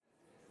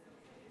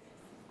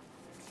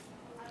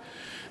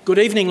Good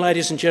evening,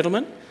 ladies and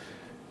gentlemen.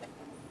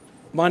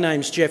 My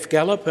name's Jeff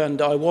Gallop and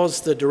I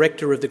was the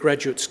Director of the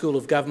Graduate School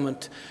of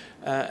Government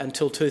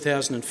until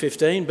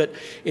 2015, but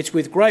it's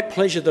with great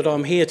pleasure that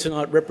I'm here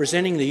tonight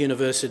representing the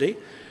university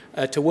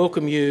to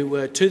welcome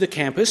you to the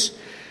campus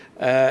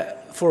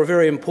for a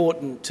very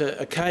important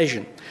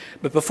occasion.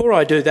 But before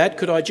I do that,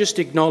 could I just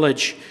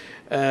acknowledge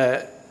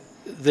and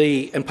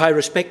pay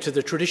respect to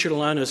the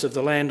traditional owners of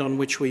the land on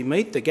which we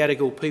meet, the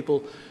Gadigal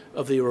people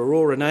of the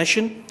Aurora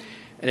Nation,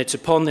 and it's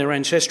upon their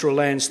ancestral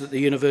lands that the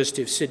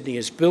University of Sydney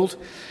is built.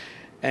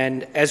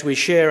 And as we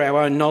share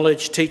our own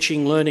knowledge,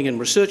 teaching, learning and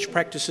research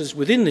practices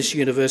within this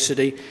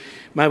university,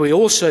 may we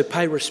also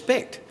pay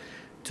respect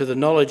to the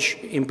knowledge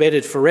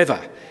embedded forever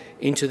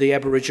into the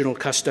Aboriginal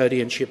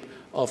custodianship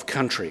of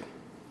country.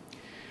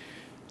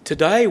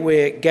 Today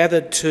we're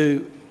gathered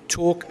to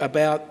talk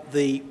about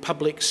the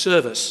public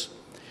service.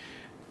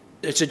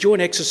 It's a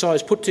joint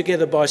exercise put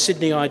together by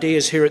Sydney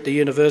Ideas here at the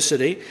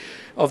university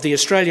of the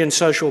Australian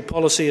Social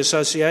Policy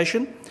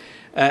Association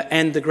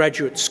and the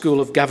Graduate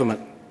School of Government.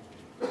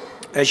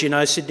 As you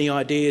know, Sydney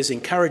Ideas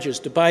encourages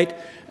debate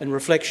and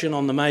reflection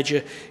on the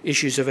major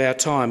issues of our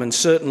time, and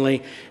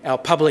certainly our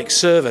public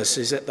service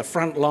is at the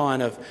front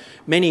line of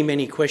many,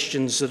 many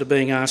questions that are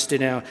being asked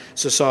in our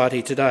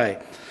society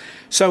today.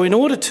 So in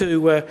order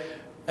to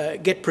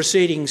get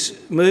proceedings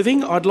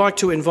moving, I'd like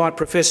to invite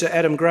Professor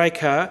Adam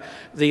Graycar,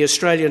 the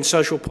Australian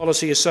Social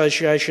Policy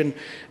Association,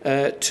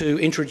 to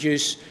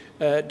introduce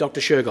Dr.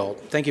 Shergold.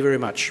 Thank you very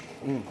much.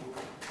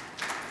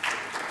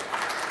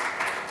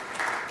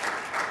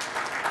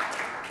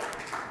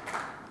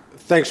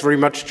 Thanks very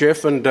much,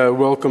 Jeff, and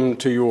welcome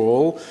to you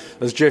all.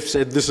 As Jeff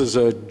said, this is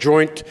a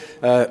joint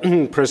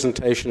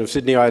presentation of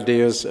Sydney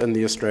Ideas and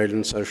the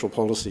Australian Social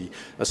Policy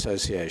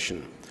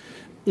Association.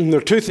 There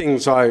are two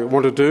things I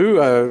want to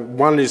do.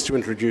 One is to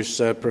introduce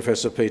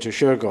Professor Peter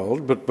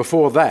Shergold, but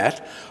before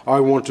that,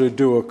 I want to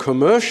do a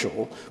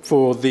commercial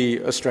for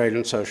the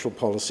Australian Social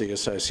Policy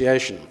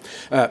Association.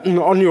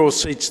 On your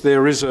seats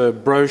there is a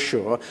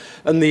brochure,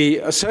 and the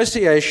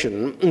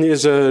association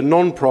is a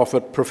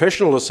non-profit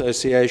professional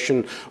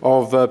association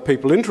of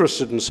people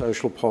interested in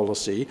social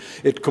policy.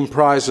 It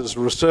comprises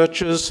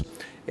researchers,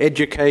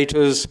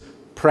 educators,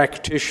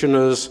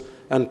 practitioners,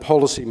 and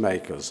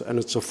policymakers, and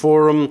it's a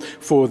forum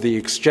for the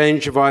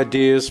exchange of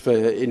ideas, for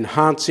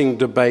enhancing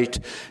debate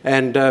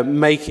and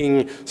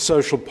making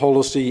social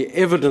policy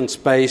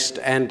evidence-based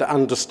and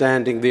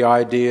understanding the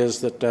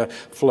ideas that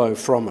flow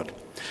from it.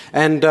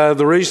 And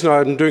the reason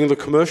I'm doing the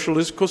commercial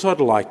is because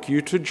I'd like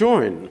you to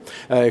join.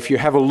 If you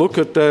have a look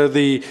at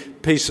the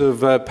piece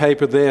of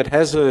paper there, it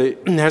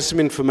has some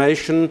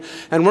information.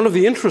 And one of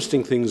the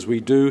interesting things we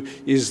do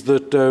is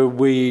that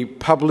we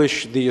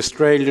publish the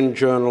Australian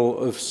Journal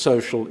of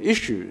Social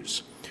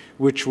Issues,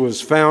 which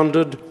was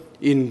founded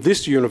in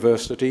this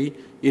university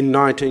in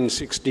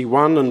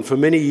 1961 and for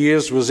many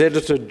years was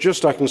edited,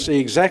 I can see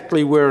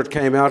exactly where it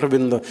came out of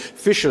in the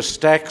Fisher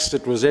stacks.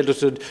 It was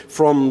edited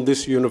from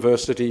this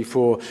university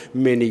for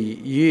many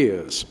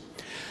years.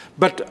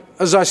 But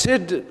as I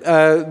said,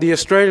 the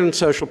Australian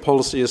Social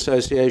Policy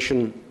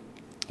Association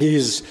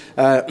is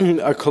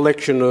a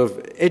collection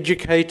of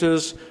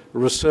educators,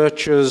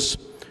 researchers,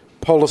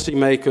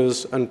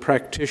 policymakers and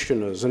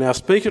practitioners. And our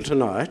speaker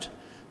tonight,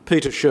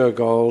 Peter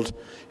Shergold,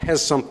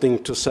 has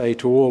something to say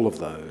to all of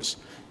those.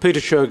 Peter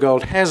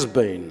Shergold has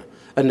been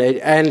and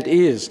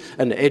is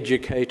an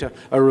educator,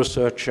 a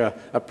researcher,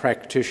 a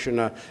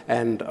practitioner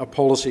and a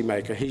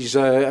policymaker. He's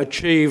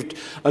achieved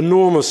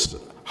enormous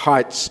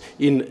heights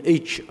in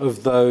each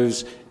of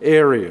those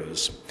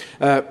areas.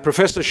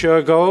 Professor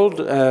Shergold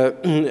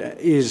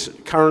is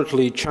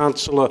currently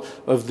Chancellor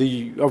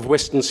of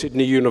Western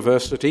Sydney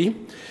University.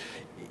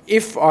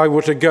 If I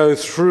were to go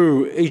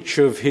through each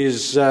of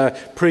his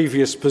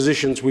previous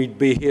positions, we'd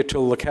be here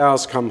till the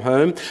cows come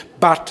home.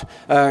 But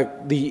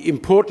the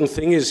important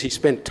thing is he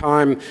spent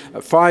time,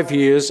 5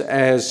 years,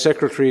 as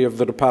Secretary of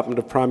the Department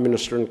of Prime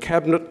Minister and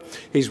Cabinet.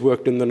 He's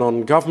worked in the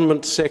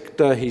non-government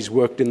sector, he's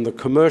worked in the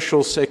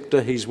commercial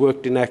sector, he's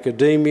worked in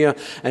academia,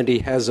 and he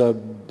has a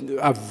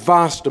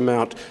vast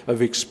amount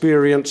of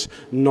experience,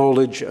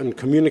 knowledge and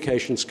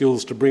communication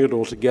skills to bring it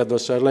all together.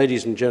 So,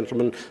 ladies and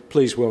gentlemen,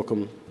 please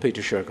welcome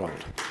Peter Shergold.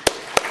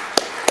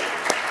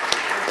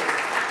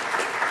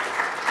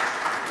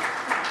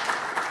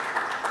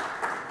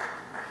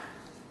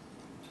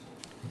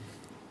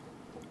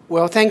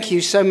 Well, thank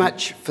you so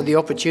much for the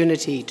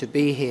opportunity to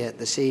be here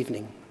this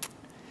evening.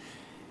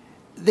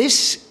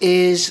 This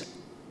is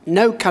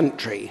no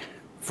country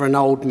for an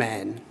old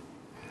man.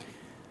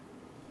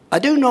 I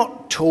do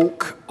not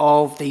talk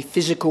of the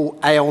physical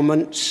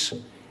ailments,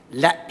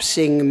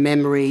 lapsing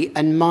memory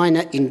and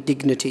minor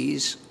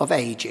indignities of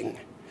ageing,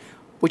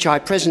 which I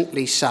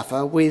presently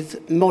suffer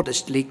with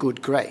modestly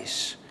good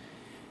grace.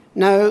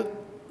 No,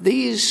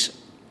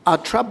 these are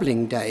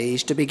troubling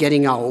days to be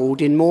getting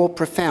old in more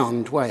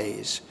profound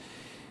ways.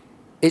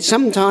 It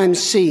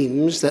sometimes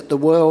seems that the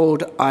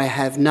world I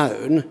have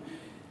known,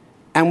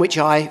 and which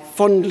I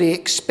fondly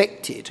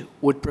expected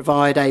would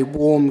provide a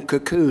warm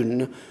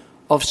cocoon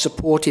of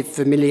supportive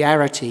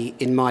familiarity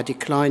in my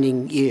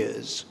declining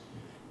years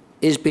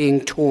is being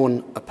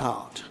torn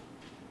apart.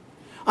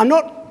 I'm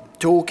not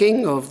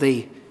talking of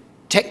the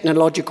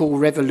technological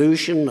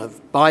revolution of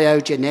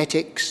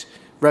biogenetics,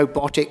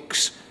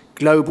 robotics,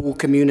 global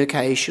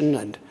communication,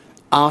 and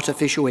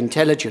artificial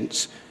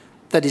intelligence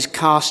that is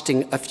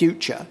casting a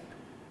future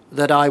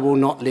that I will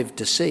not live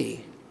to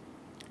see.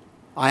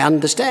 I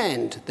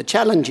understand the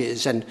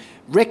challenges and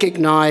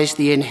recognise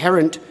the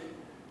inherent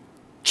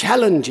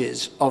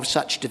challenges of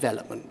such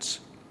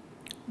developments,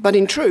 but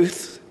in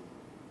truth,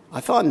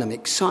 I find them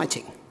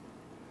exciting.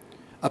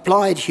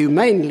 Applied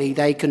humanely,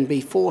 they can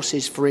be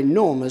forces for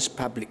enormous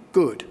public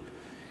good.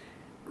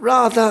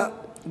 Rather,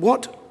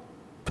 what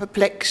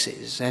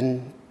perplexes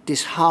and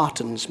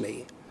disheartens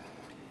me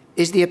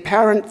is the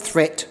apparent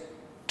threat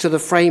to the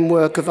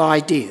framework of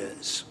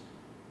ideas,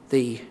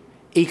 the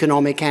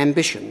economic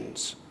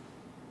ambitions,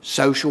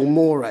 social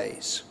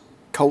mores,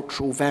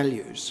 cultural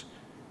values,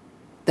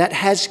 that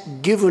has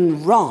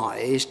given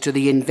rise to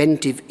the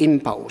inventive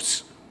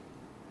impulse.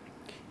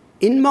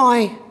 In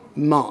my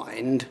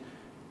mind,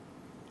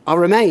 I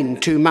remain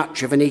too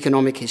much of an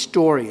economic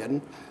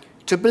historian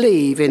to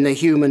believe in the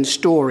human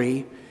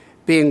story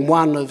being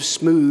one of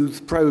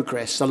smooth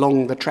progress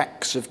along the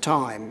tracks of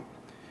time.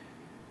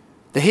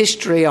 The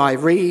history I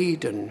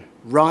read and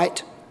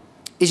write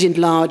is in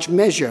large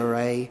measure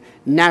a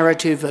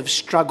narrative of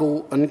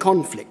struggle and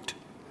conflict,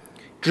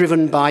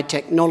 driven by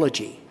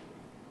technology,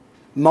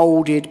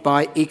 moulded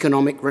by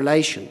economic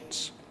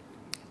relations,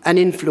 and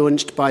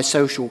influenced by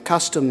social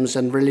customs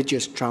and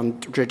religious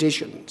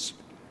traditions.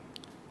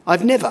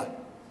 I've never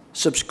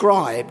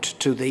subscribed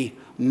to the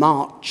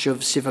march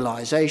of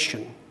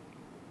civilization,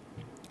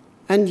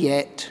 and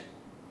yet,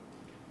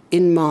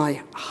 in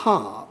my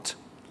heart,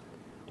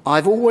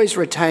 I've always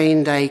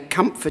retained a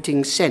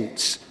comforting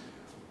sense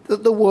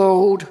that the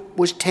world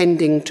was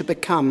tending to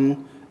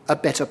become a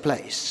better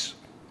place.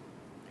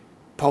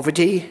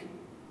 Poverty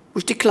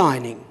was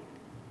declining,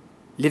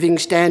 living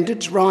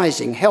standards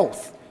rising,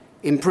 health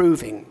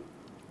improving,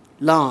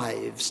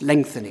 lives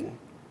lengthening.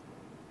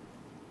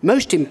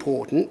 Most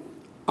important,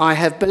 I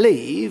have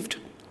believed,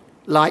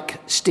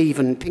 like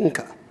Steven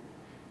Pinker,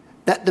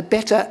 that the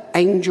better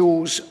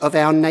angels of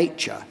our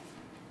nature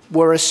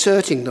were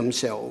asserting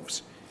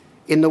themselves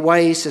in the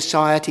way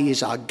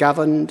societies are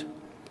governed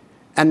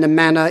and the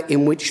manner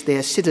in which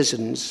their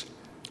citizens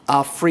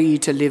are free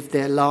to live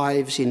their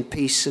lives in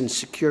peace and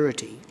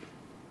security.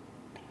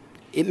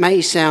 It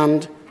may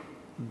sound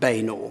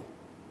banal,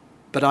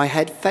 but I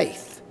had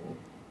faith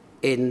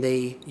in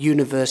the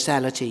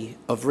universality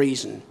of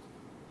reason.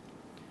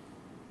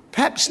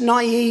 Perhaps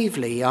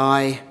naively,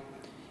 I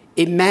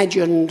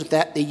imagined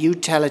that the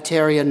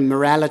utilitarian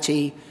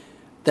morality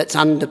that's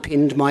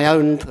underpinned my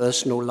own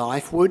personal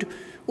life would,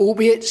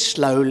 albeit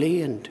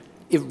slowly and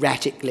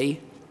erratically,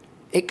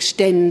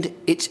 extend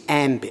its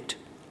ambit,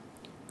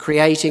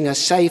 creating a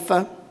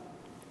safer,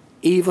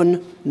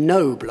 even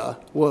nobler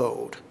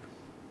world.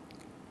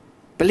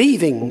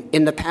 Believing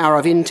in the power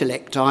of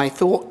intellect, I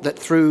thought that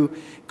through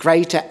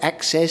greater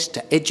access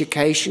to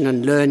education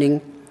and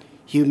learning,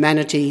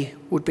 humanity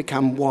would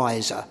become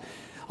wiser.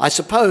 I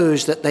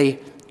suppose that the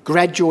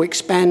gradual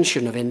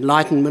expansion of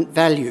Enlightenment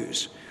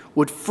values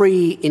would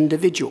free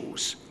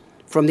individuals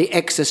from the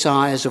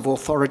exercise of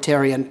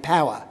authoritarian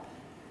power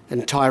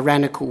and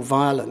tyrannical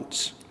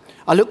violence.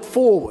 I look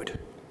forward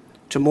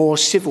to more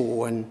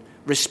civil and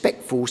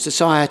respectful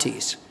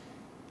societies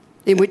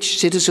in which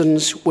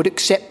citizens would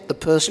accept the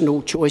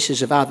personal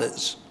choices of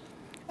others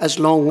as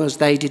long as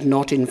they did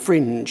not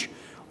infringe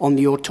on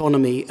the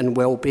autonomy and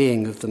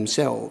well-being of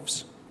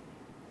themselves.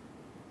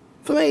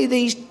 For me,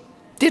 these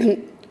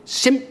didn't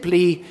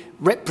simply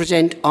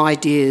represent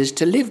ideas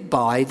to live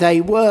by, they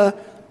were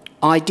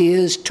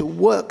ideas to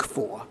work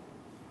for.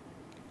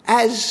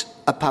 As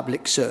a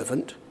public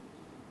servant,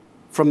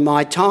 from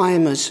my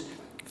time as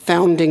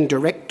founding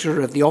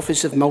director of the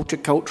Office of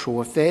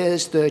Multicultural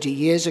Affairs 30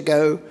 years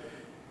ago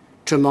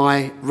to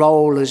my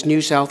role as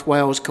New South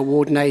Wales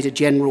Coordinator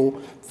General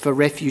for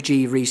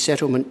Refugee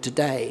Resettlement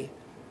today,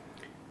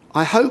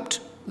 I hoped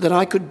that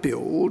I could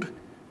build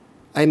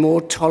a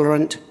more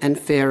tolerant and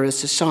fairer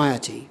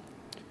society.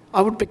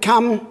 I would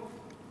become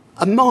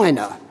a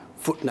minor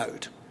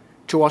footnote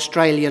to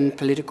Australian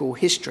political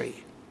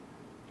history.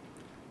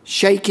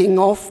 Shaking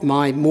off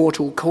my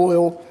mortal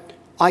coil,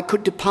 I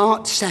could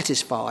depart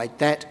satisfied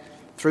that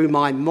through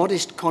my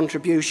modest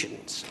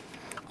contributions,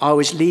 I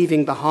was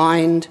leaving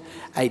behind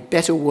a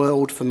better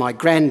world for my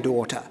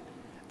granddaughter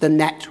than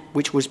that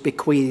which was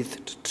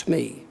bequeathed to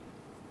me.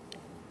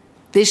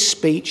 This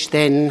speech,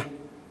 then,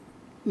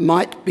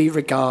 might be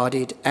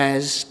regarded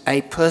as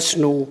a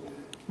personal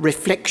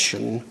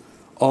reflection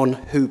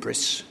on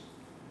hubris.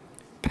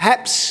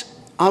 Perhaps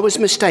I was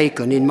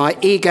mistaken in my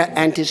eager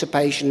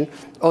anticipation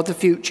of the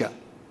future,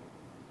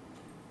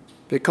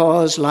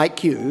 because,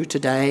 like you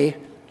today,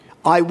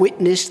 I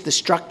witnessed the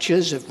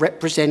structures of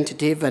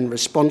representative and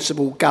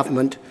responsible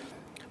government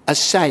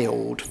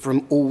assailed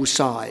from all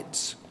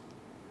sides.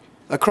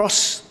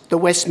 Across the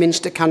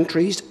Westminster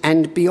countries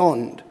and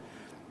beyond,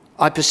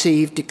 I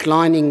perceive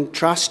declining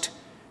trust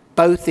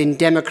both in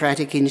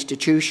democratic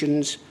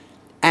institutions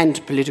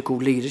and political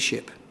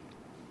leadership.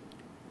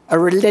 A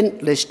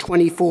relentless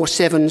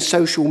 24/7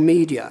 social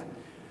media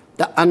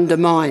that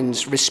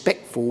undermines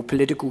respectful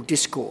political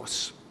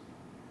discourse.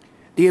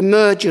 The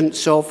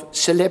emergence of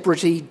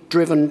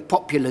celebrity-driven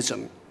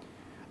populism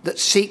that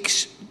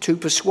seeks to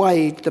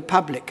persuade the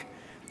public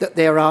that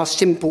there are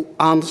simple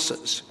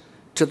answers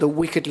to the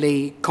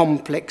wickedly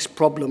complex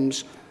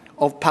problems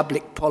of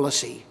public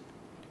policy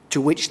to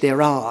which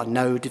there are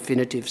no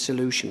definitive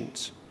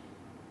solutions.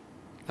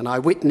 And I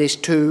witness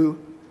too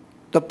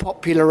the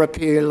popular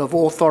appeal of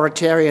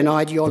authoritarian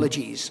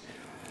ideologies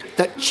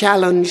that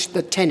challenge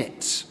the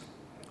tenets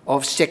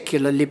of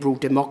secular liberal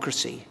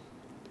democracy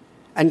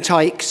and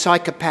take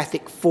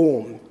psychopathic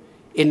form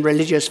in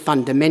religious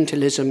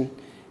fundamentalism,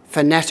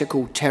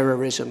 fanatical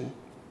terrorism,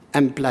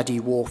 and bloody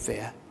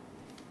warfare.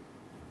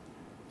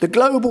 The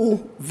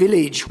global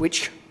village,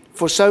 which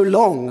for so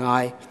long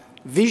I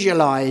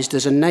visualised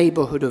as a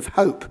neighbourhood of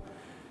hope,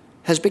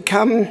 has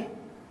become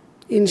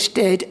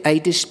instead a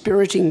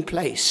dispiriting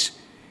place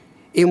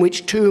in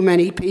which too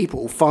many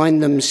people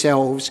find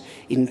themselves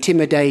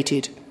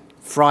intimidated,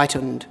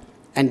 frightened,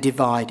 and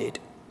divided.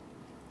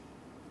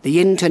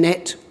 The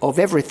internet of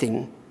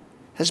everything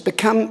has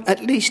become,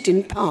 at least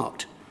in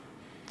part,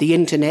 the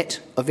internet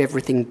of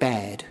everything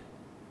bad.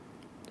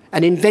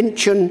 An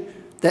invention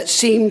that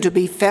seemed to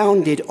be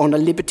founded on a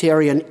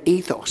libertarian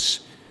ethos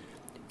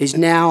is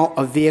now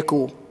a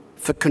vehicle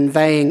for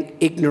conveying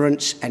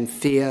ignorance and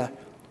fear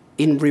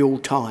in real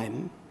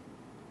time.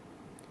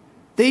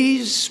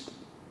 These,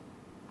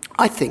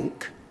 I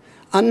think,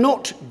 are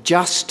not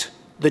just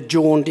the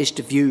jaundiced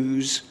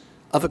views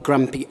of a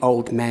grumpy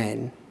old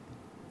man.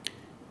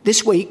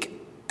 This week,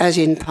 as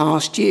in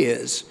past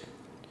years,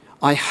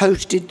 I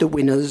hosted the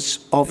winners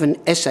of an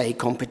essay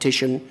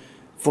competition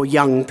for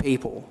young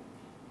people.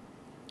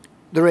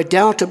 The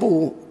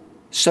redoubtable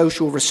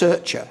social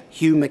researcher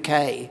Hugh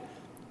Mackay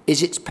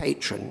is its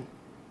patron.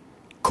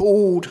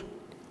 Called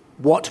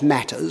What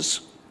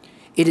Matters,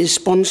 it is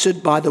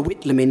sponsored by the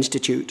Whitlam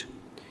Institute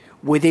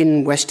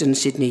within Western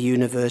Sydney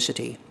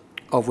University,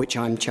 of which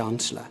I'm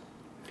Chancellor.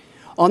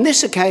 On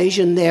this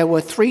occasion, there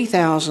were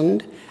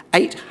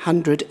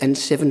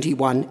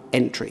 3,871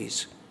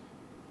 entries,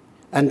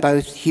 and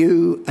both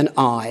Hugh and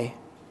I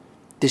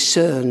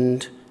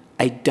discerned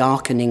a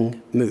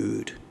darkening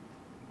mood.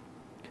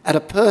 At a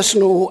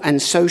personal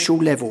and social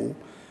level,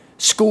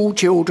 school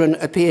children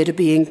appear to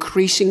be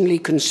increasingly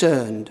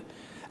concerned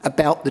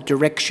about the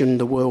direction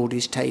the world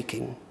is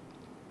taking.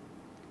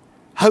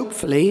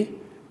 Hopefully,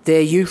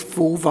 their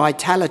youthful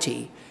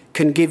vitality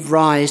can give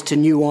rise to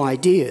new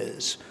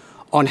ideas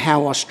on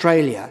how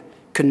Australia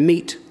can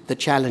meet the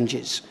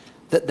challenges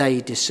that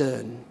they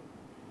discern.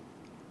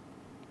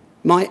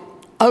 My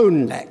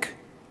own lack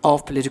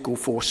of political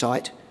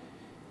foresight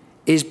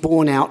is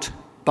borne out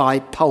by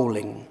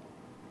polling.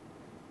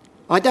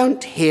 I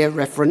don't here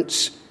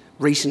reference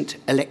recent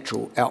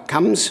electoral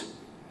outcomes,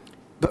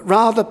 but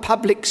rather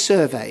public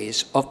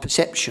surveys of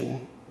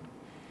perception.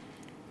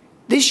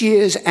 This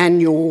year's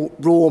annual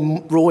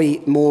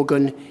Roy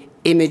Morgan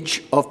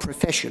Image of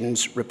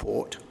Professions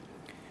report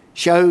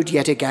showed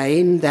yet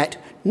again that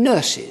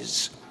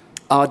nurses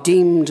are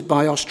deemed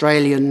by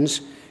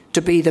Australians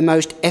to be the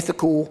most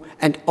ethical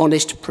and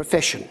honest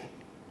profession.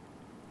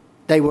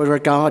 They were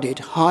regarded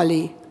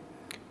highly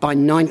by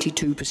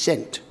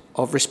 92%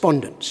 of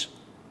respondents.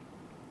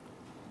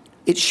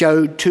 It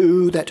showed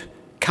too that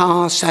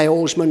car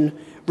salesmen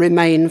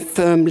remain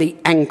firmly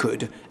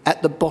anchored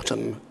at the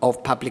bottom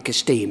of public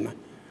esteem,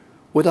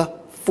 with a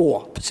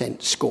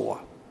 4%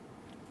 score.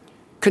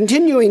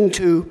 Continuing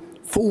to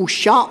fall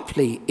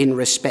sharply in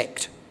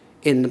respect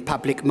in the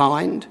public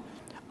mind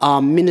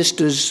are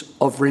ministers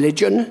of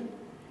religion,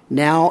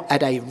 now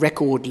at a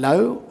record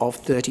low of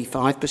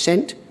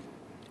 35%,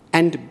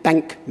 and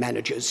bank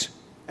managers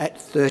at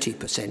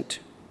 30%.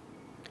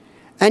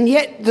 And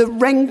yet the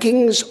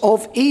rankings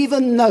of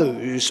even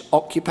those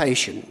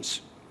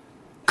occupations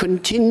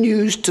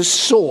continues to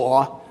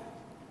soar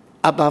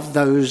above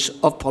those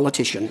of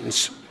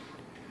politicians,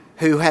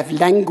 who have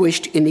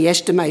languished in the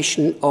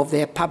estimation of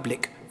their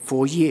public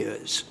for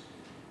years,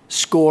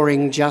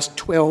 scoring just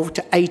 12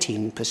 to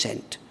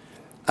 18%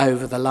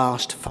 over the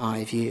last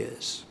 5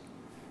 years.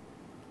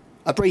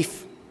 A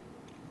brief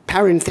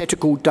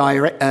parenthetical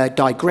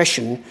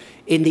digression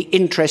in the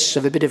interests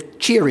of a bit of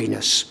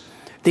cheeriness.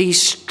 The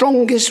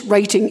strongest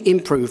rating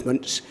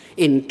improvements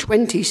in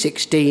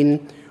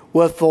 2016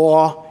 were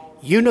for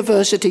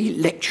university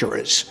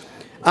lecturers,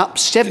 up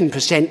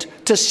 7%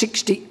 to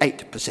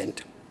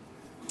 68%.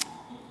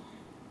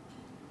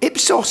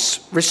 Ipsos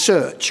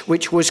Research,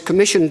 which was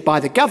commissioned by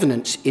the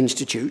Governance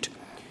Institute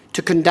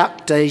to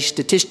conduct a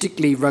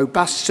statistically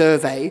robust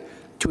survey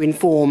to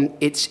inform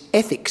its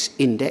ethics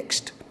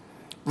index,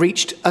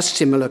 reached a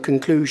similar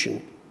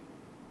conclusion.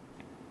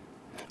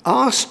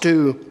 Asked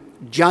to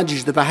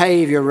judge the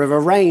behaviour of a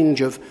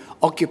range of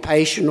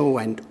occupational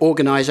and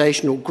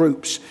organisational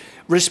groups,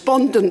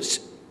 respondents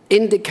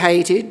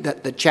indicated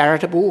that the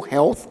charitable,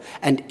 health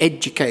and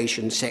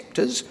education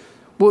sectors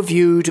were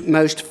viewed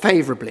most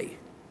favourably,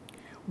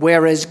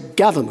 whereas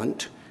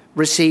government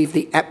received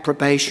the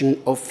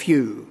approbation of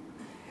few,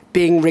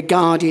 being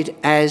regarded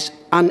as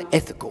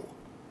unethical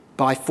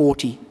by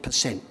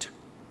 40%.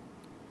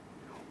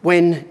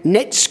 When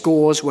net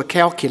scores were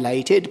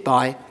calculated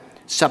by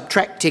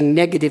subtracting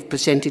negative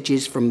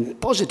percentages from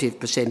positive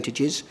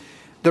percentages,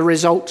 the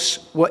results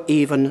were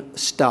even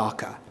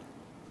starker.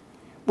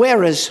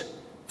 Whereas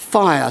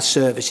fire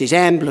services,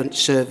 ambulance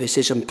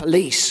services and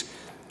police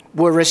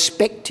were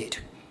respected,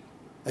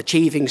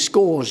 achieving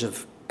scores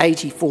of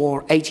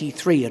 84,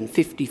 83 and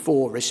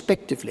 54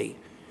 respectively,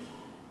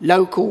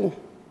 local,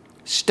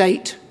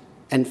 state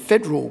and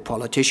federal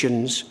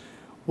politicians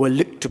were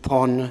looked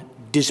upon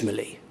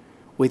dismally,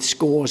 with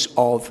scores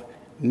of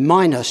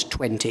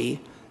 -20,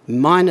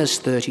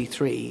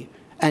 -33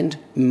 and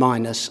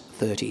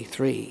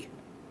 -33.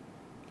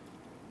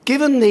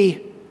 Given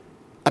the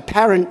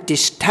apparent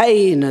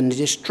disdain and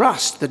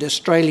distrust that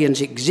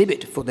Australians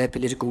exhibit for their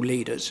political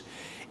leaders,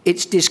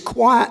 it's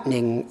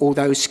disquieting,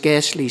 although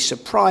scarcely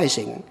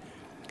surprising,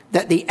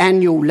 that the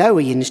annual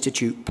Lowy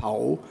Institute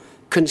poll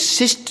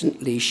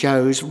consistently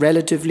shows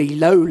relatively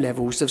low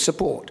levels of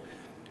support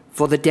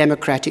for the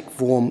democratic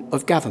form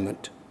of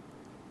government.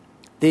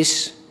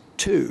 This,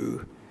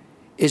 too,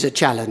 is a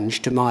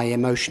challenge to my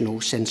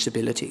emotional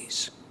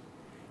sensibilities.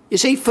 You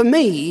see, for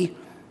me,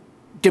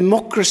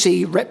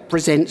 democracy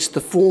represents the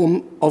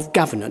form of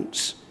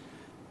governance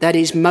that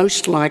is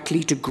most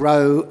likely to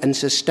grow and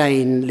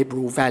sustain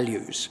liberal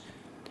values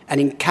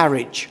and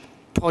encourage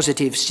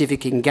positive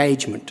civic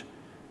engagement.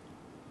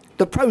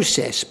 The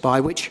process by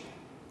which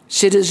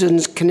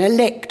citizens can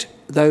elect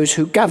those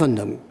who govern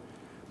them,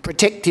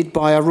 protected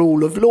by a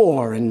rule of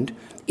law and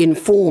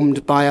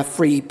informed by a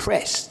free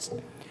press,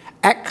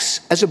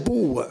 acts as a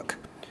bulwark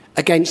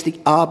against the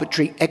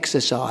arbitrary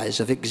exercise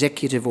of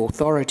executive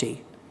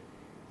authority.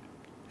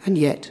 And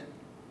yet,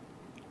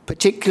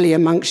 particularly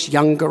amongst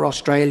younger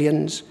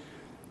Australians,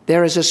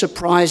 there is a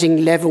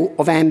surprising level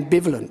of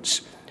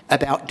ambivalence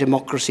about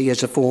democracy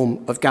as a form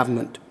of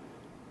government.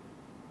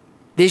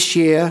 This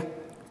year,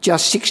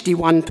 just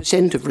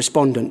 61% of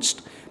respondents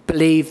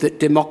believed that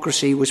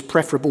democracy was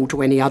preferable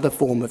to any other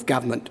form of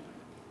government.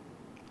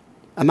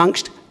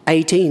 Amongst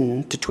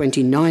 18 to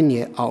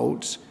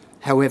 29-year-olds,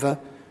 however,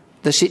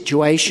 the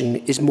situation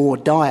is more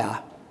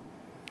dire.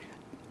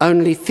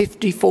 Only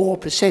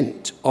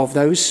 54% of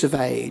those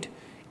surveyed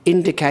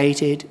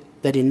indicated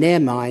that in their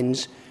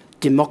minds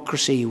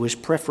democracy was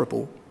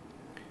preferable.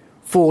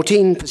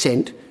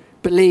 14%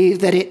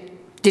 believed that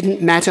it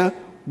didn't matter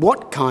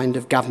what kind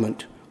of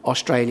government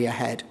Australia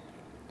had.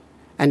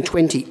 And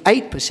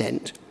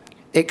 28%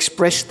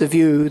 expressed the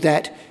view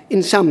that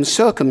in some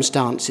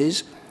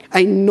circumstances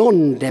a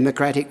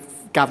non-democratic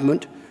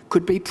government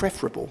could be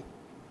preferable.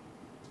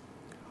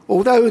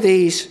 Although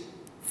these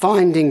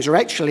findings are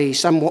actually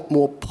somewhat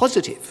more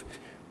positive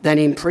than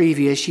in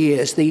previous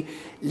years, the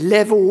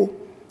level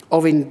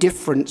of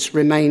indifference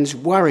remains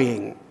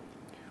worrying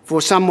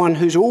for someone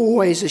who's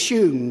always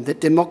assumed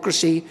that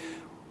democracy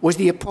was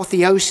the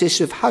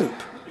apotheosis of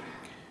hope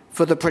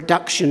for the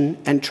production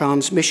and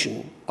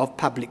transmission of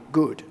public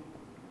good.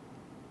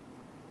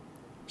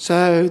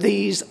 So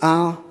these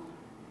are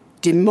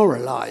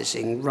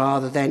demoralising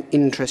rather than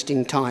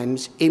interesting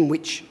times in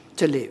which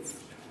to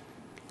live.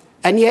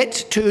 And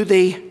yet, to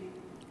the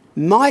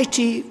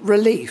mighty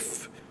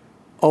relief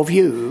of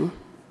you,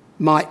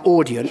 my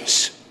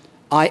audience,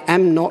 I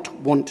am not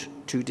wont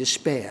to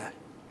despair.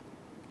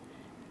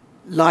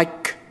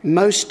 Like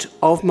most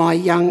of my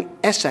young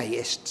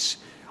essayists,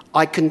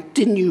 I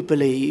continue to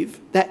believe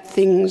that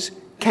things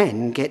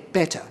can get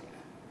better.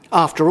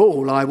 After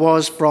all, I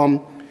was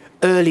from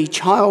early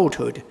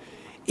childhood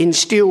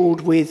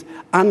instilled with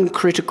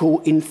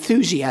uncritical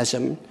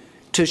enthusiasm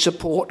to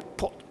support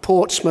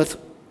Portsmouth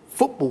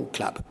Football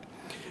Club,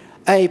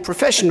 a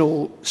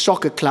professional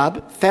soccer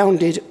club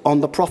founded on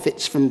the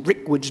profits from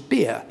Rickwood's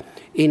beer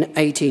in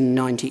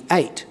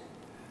 1898,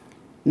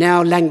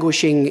 now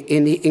languishing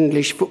in the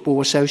English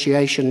Football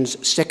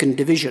Association's second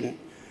division.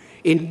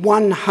 In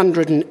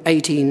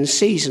 118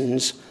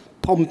 seasons,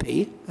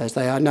 Pompey, as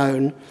they are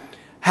known,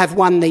 have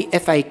won the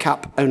FA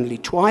Cup only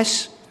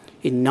twice,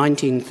 in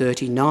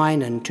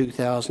 1939 and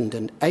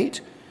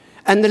 2008,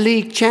 and the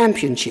League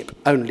Championship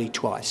only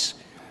twice,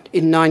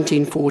 in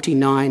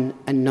 1949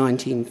 and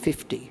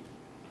 1950.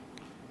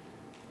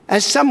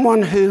 As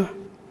someone who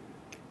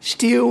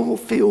still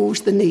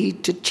feels the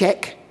need to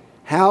check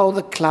how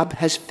the club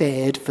has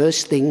fared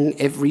first thing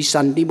every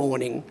Sunday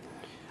morning,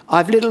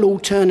 I've little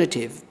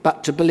alternative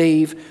but to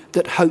believe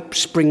that hope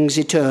springs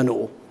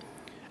eternal.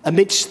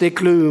 Amidst the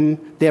gloom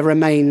there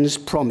remains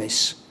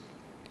promise.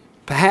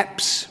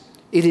 Perhaps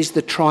it is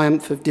the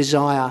triumph of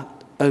desire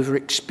over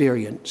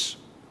experience.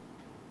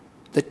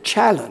 The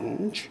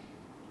challenge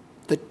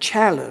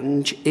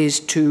is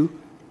to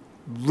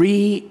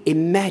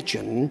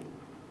reimagine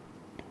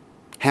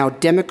how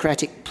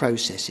democratic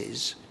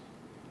processes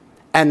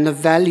and the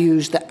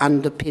values that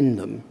underpin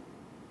them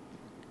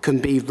can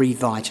be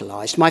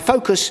revitalised. My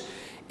focus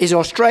is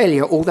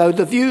Australia, although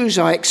the views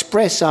I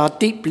express are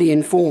deeply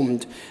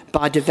informed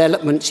by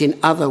developments in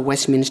other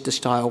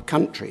Westminster-style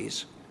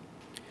countries.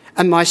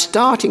 And my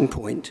starting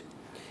point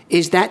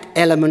is that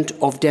element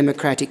of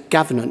democratic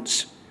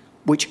governance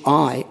which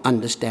I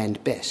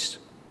understand best,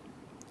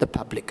 the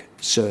public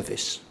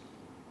service.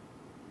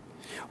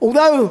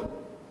 Although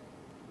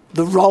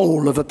the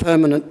role of a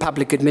permanent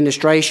public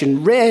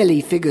administration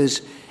rarely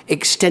figures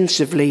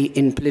extensively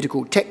in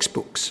political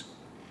textbooks,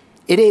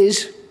 it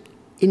is,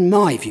 in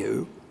my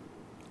view,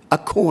 a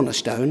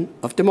cornerstone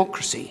of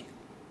democracy.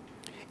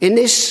 In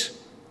this,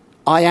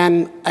 I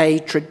am a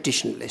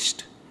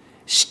traditionalist,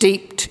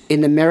 steeped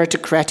in the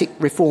meritocratic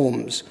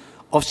reforms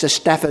of Sir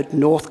Stafford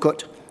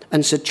Northcote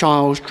and Sir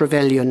Charles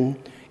Trevelyan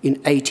in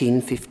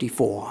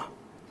 1854.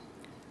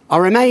 I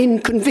remain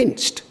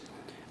convinced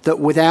that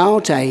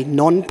without a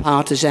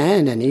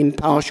non-partisan and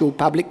impartial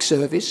public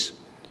service,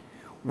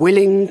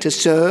 willing to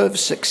serve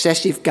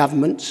successive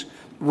governments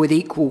with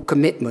equal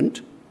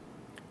commitment,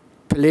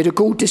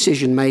 political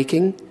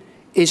decision-making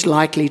is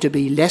likely to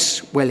be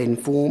less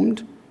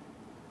well-informed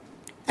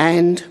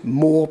and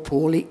more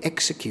poorly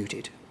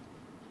executed.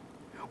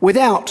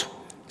 Without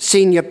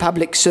senior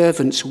public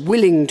servants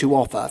willing to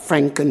offer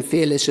frank and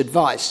fearless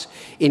advice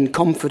in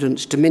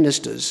confidence to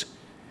ministers,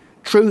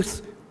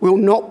 truth will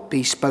not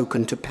be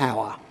spoken to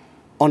power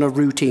on a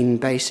routine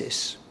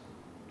basis.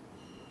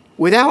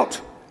 Without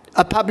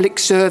a public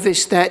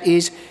service that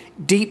is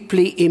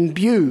deeply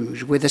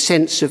imbued with a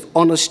sense of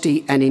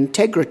honesty and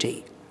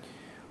integrity,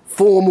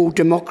 formal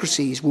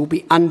democracies will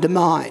be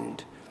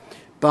undermined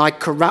by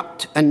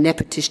corrupt and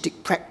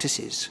nepotistic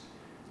practices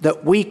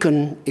that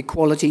weaken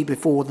equality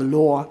before the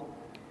law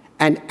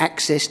and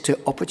access to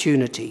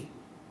opportunity,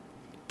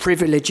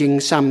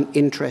 privileging some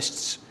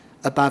interests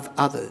above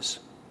others.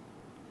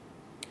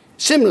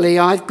 Similarly,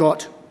 I've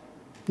got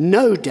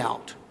no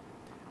doubt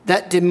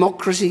that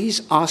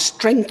democracies are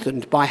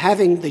strengthened by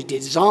having the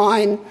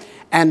design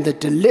and the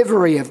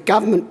delivery of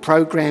government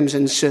programs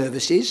and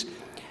services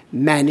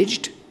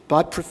managed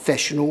by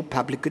professional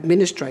public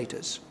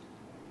administrators.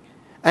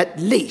 At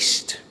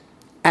least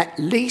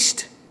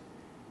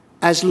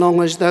as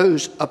long as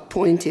those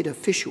appointed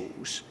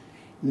officials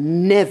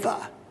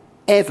never,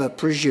 ever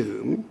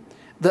presume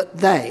that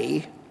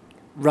they,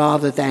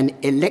 rather than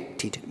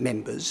elected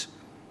members,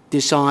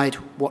 decide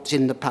what's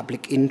in the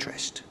public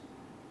interest.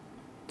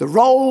 The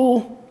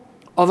role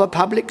of a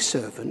public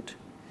servant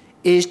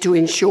is to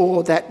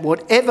ensure that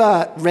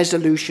whatever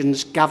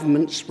resolutions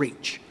governments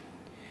reach,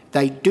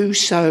 they do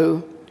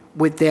so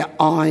with their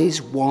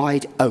eyes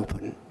wide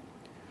open,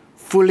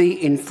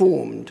 fully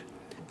informed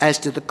as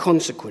to the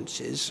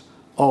consequences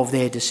of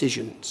their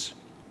decisions.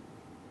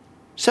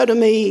 So to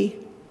me,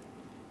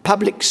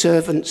 public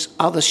servants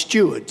are the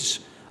stewards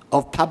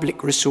of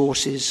public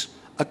resources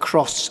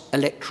across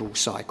electoral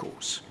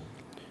cycles.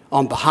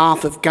 On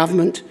behalf of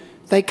government,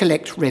 they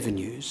collect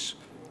revenues,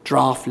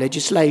 draft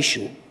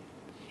legislation,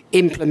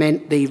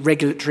 implement the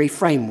regulatory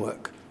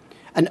framework,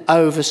 and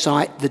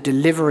oversight the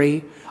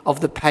delivery of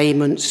the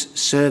payments,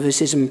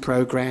 services and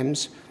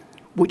programs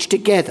which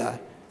together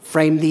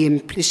frame the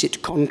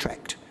implicit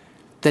contract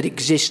that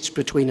exists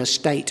between a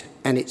state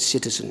and its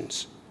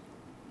citizens.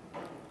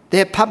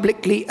 They're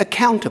publicly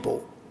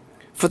accountable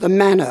for the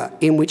manner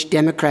in which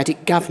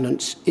democratic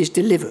governance is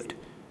delivered.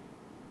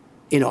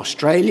 In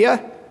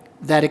Australia,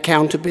 that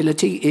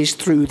accountability is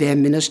through their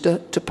Minister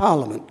to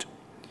Parliament.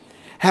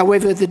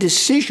 However, their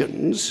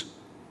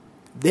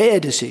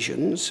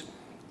decisions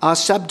are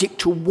subject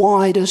to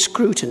wider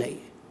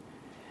scrutiny.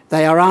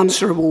 They are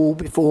answerable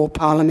before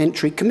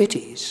parliamentary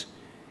committees,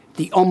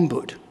 the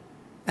Ombud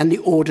and the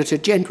Auditor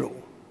General.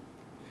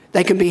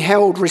 They can be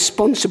held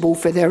responsible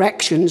for their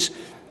actions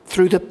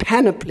through the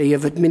panoply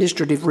of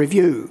administrative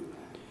review,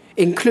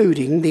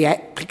 including the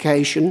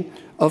application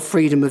of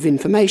freedom of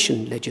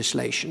information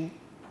legislation.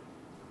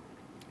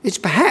 It's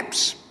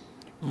perhaps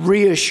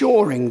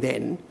reassuring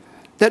then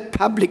that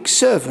public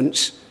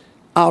servants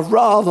are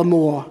rather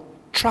more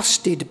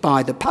trusted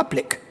by the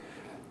public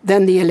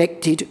than the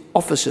elected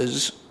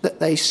officers that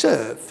they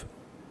serve.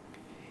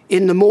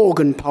 In the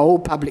Morgan poll,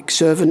 public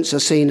servants are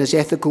seen as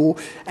ethical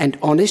and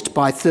honest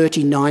by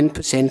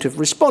 39% of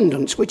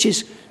respondents, which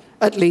is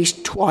at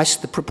least twice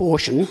the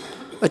proportion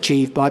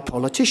achieved by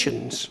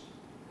politicians.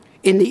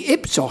 In the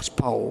Ipsos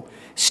poll,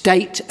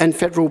 state and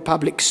federal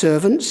public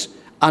servants,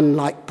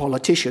 unlike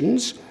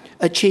politicians,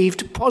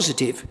 achieved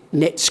positive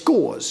net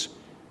scores,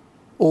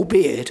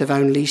 albeit of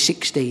only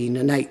 16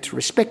 and 8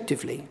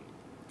 respectively.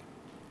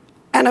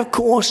 And of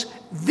course,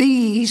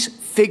 these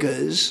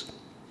figures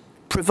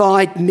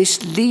provide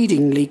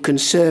misleadingly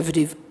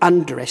conservative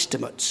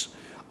underestimates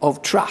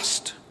of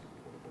trust.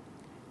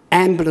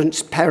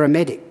 Ambulance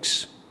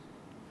paramedics,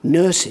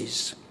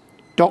 nurses,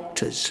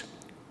 doctors,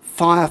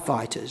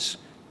 firefighters,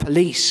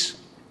 police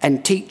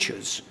and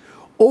teachers,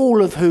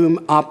 all of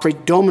whom are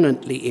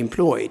predominantly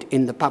employed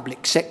in the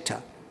public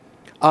sector,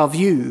 are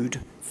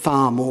viewed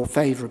far more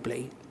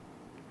favourably.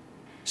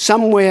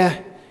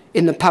 Somewhere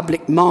in the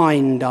public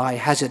mind, I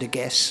hazard a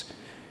guess,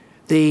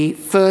 The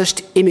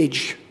first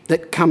image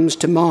that comes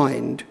to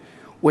mind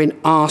when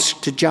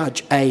asked to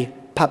judge a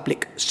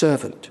public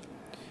servant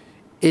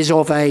is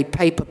of a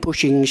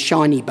paper-pushing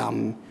shiny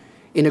bum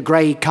in a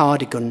grey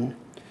cardigan,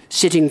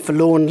 sitting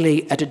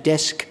forlornly at a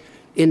desk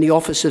in the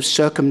Office of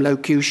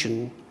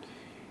Circumlocution,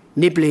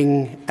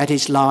 nibbling at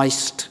his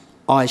last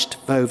iced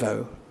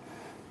Vovo.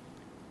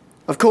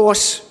 Of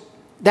course,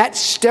 that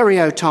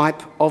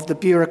stereotype of the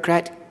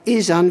bureaucrat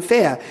is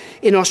unfair.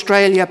 In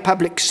Australia,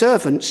 public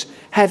servants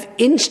have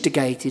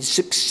instigated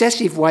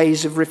successive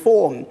waves of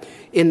reform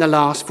in the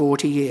last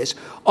 40 years,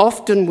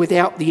 often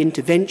without the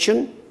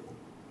intervention,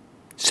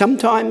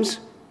 sometimes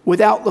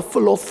without the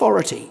full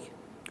authority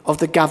of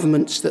the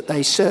governments that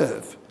they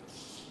serve.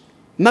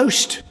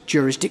 Most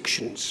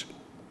jurisdictions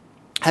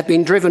have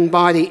been driven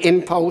by the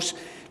impulse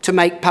to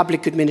make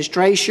public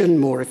administration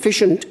more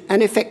efficient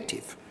and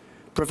effective,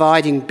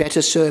 providing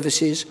better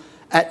services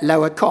at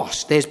lower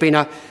cost. There's been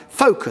a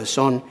focus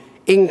on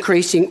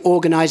increasing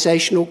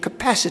organisational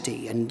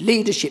capacity and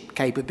leadership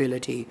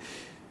capability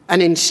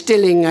and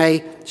instilling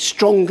a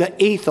stronger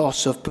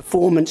ethos of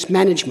performance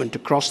management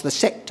across the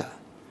sector.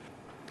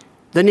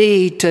 The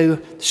need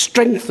to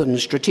strengthen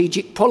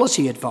strategic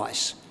policy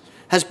advice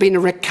has been a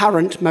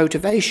recurrent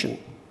motivation.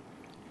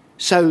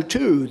 So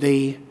too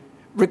the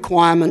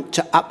requirement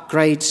to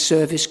upgrade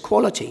service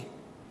quality.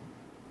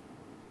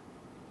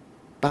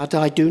 But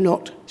I do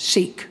not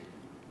seek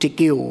to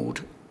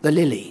gild the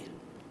lily.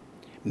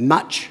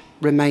 Much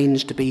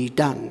remains to be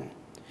done.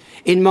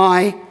 In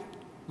my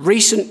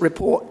recent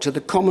report to the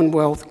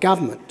Commonwealth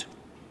Government,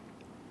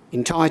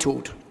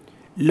 entitled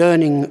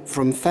Learning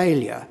from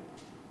Failure,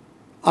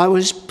 I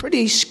was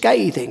pretty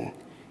scathing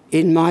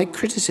in my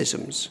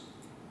criticisms.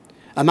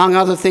 Among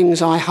other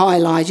things, I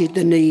highlighted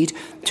the need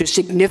to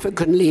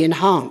significantly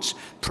enhance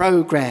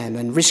program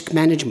and risk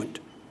management.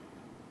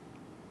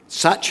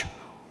 Such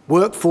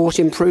workforce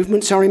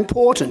improvements are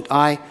important.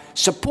 I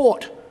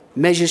support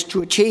measures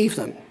to achieve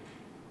them.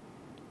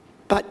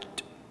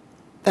 But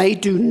they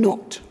do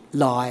not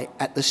lie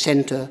at the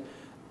centre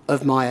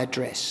of my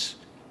address.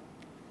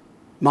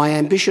 My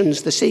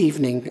ambitions this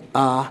evening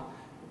are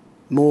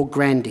more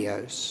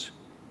grandiose.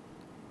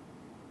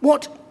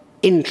 What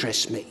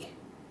interests me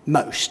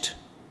most,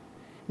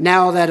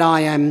 now that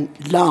I am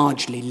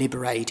largely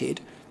liberated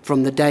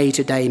from the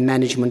day-to-day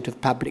management of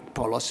public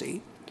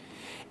policy,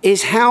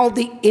 is how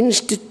the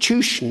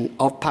institution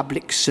of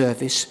public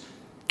service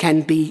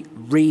can be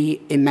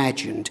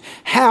reimagined.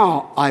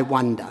 How, I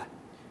wonder,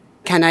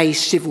 can a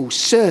civil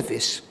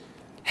service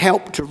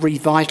help to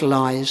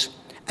revitalise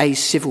a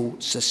civil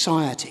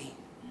society?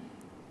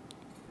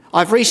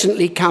 I've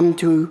recently come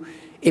to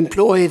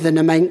employ the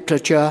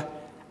nomenclature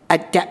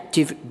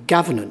adaptive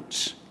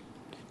governance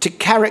to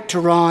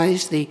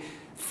characterise the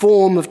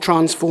form of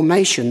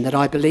transformation that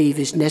I believe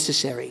is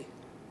necessary.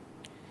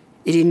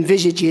 It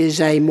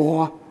envisages a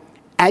more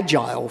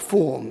agile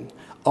form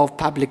of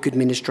public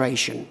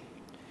administration,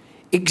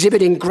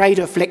 exhibiting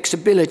greater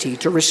flexibility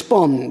to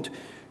respond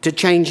to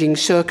changing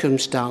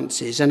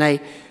circumstances and a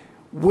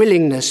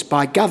willingness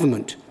by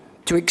government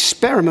to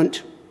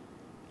experiment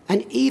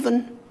and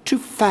even to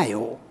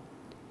fail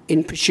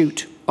in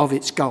pursuit of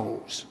its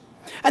goals.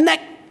 And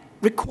that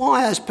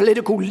requires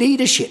political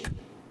leadership,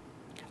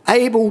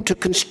 able to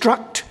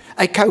construct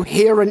a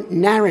coherent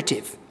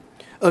narrative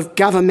of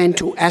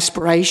governmental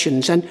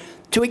aspirations and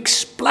to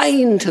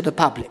explain to the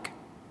public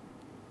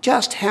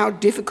just how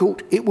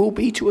difficult it will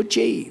be to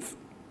achieve.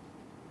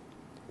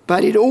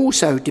 But it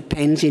also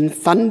depends in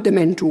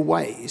fundamental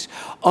ways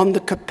on the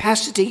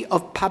capacity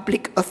of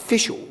public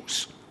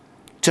officials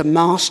to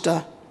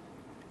master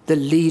the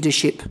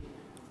leadership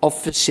of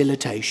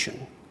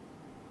facilitation.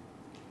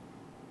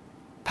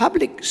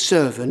 Public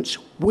servants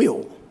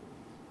will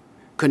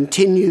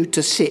continue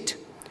to sit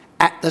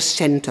at the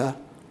centre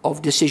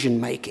of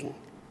decision-making.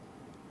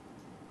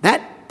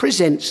 That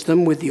presents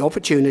them with the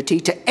opportunity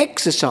to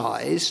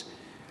exercise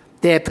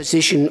their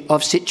position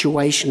of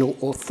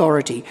situational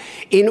authority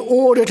in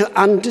order to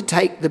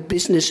undertake the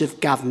business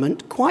of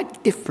government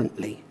quite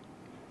differently.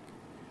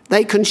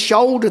 They can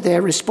shoulder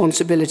their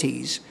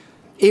responsibilities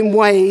in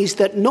ways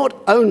that not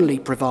only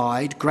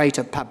provide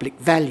greater public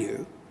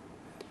value,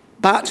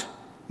 but,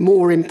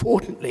 more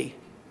importantly,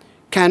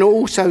 can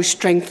also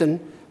strengthen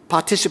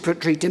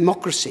participatory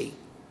democracy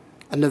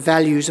and the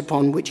values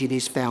upon which it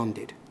is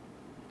founded.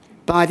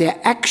 By their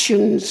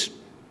actions,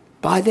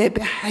 by their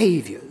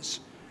behaviours,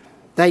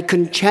 they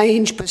can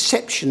change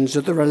perceptions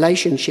of the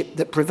relationship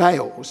that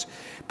prevails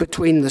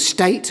between the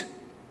state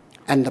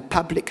and the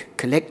public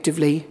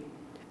collectively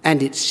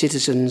and its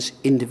citizens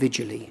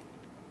individually.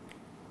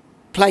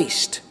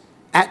 Placed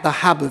at the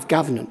hub of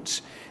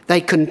governance,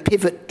 they can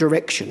pivot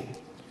direction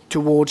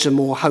towards a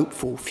more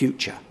hopeful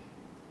future.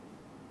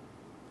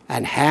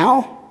 And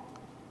how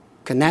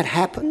can that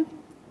happen?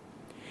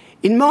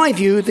 In my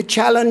view, the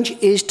challenge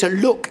is to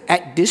look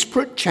at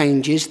disparate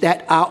changes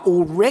that are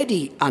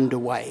already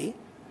underway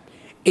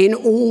in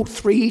all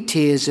three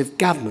tiers of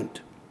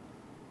government,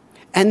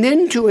 and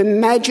then to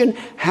imagine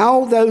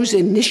how those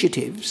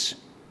initiatives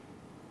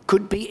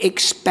could be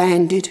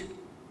expanded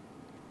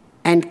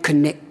and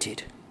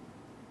connected.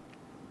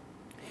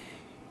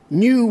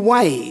 New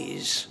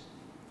ways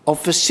of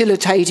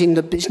facilitating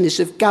the business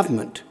of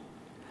government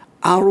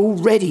are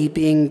already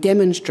being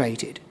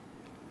demonstrated,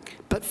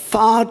 but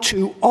far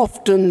too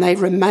often they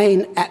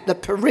remain at the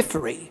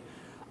periphery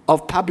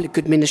of public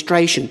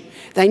administration.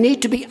 They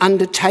need to be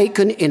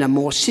undertaken in a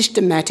more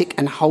systematic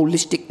and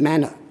holistic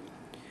manner,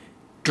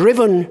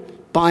 driven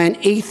by an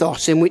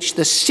ethos in which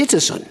the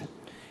citizen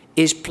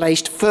is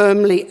placed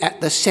firmly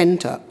at the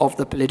centre of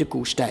the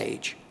political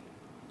stage.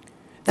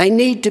 They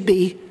need to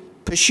be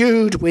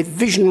pursued with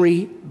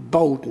visionary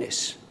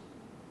boldness.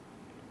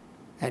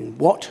 And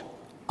what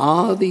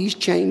are these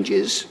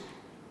changes?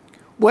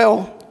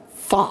 Well,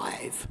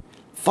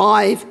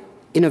 five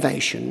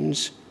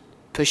innovations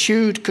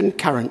pursued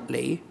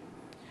concurrently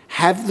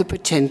have the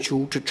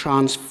potential to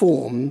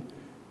transform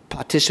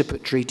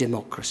participatory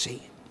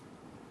democracy.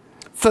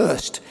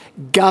 First,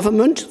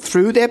 government,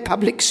 through their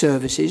public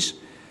services,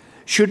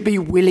 should be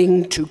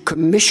willing to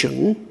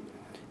commission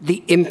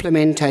the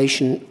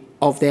implementation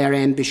of their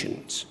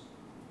ambitions.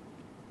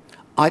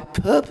 I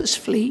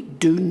purposefully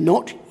do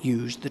not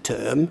use the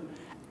term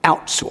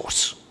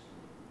outsource.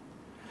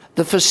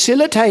 The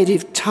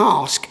facilitative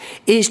task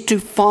is to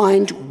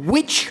find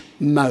which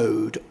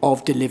mode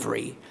of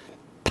delivery,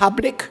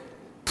 public,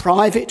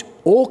 private,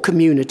 or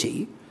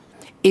community,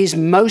 is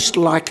most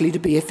likely to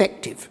be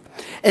effective,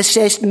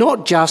 assessed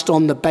not just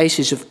on the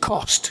basis of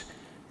cost,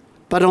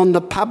 but on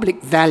the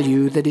public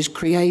value that is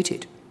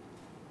created.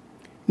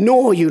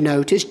 Nor, you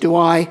notice, do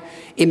I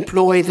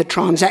employ the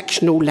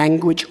transactional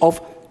language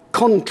of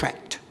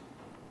contract.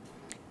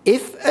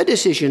 If a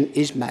decision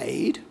is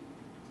made,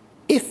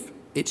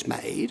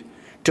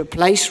 to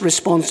place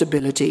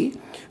responsibility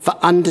for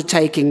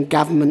undertaking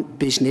government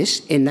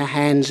business in the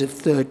hands of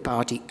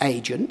third-party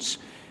agents,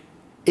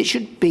 it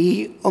should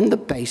be on the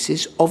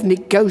basis of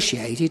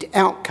negotiated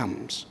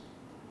outcomes.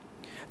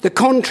 The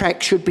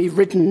contract should be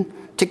written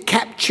to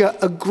capture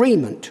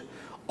agreement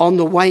on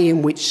the way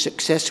in which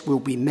success will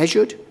be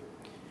measured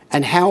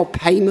and how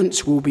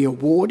payments will be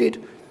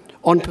awarded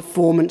on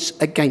performance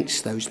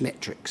against those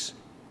metrics.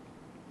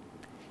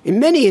 In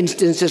many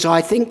instances,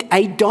 I think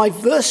a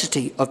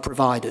diversity of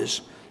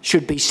providers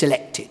should be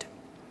selected,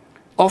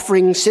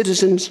 offering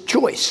citizens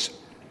choice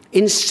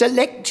in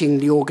selecting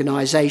the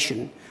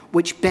organisation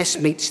which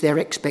best meets their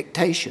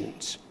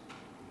expectations.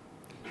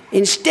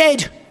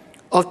 Instead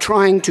of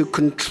trying to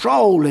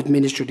control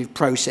administrative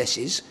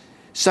processes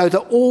so that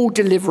all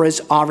deliverers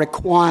are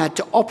required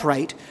to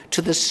operate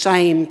to the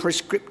same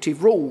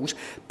prescriptive rules,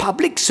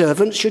 public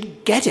servants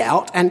should get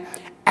out and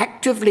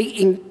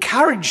actively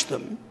encourage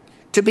them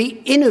to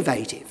be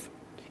innovative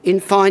in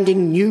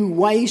finding new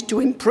ways to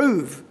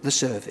improve the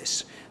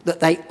service that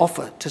they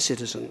offer to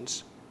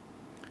citizens.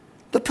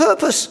 The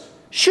purpose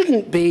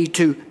shouldn't be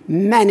to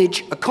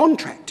manage a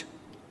contract,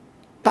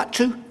 but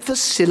to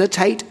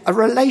facilitate a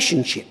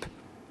relationship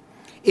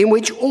in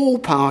which all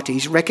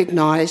parties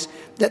recognise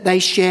that they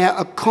share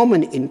a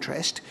common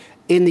interest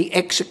in the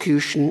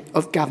execution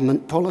of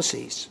government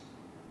policies.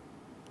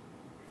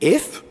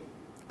 If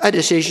a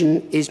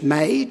decision is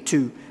made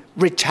to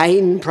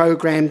retain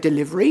programme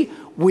delivery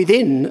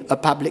within a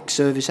public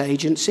service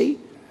agency,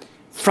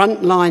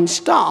 frontline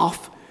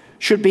staff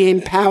should be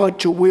empowered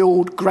to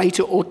wield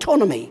greater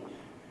autonomy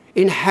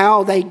in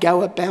how they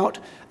go about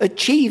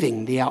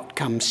achieving the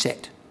outcome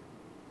set.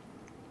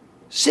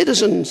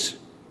 Citizens,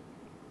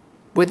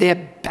 with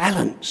their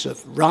balance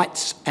of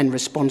rights and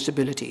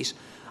responsibilities,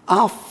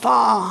 are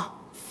far,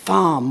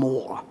 far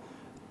more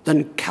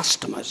than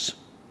customers.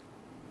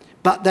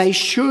 But they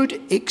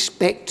should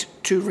expect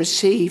to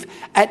receive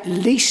at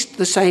least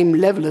the same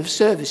level of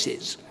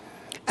services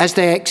as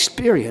they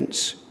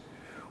experience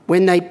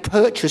when they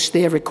purchase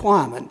their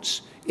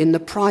requirements in the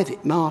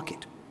private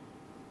market.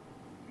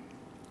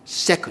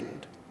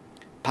 Second,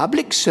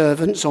 public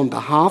servants on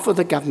behalf of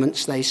the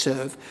governments they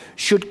serve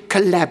should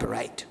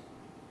collaborate.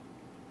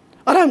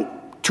 I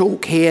don't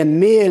talk here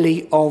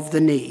merely of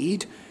the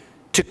need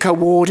to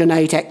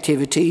coordinate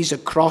activities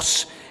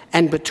across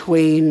and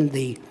between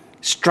the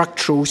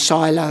structural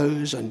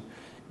silos and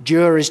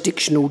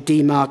jurisdictional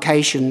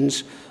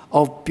demarcations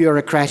of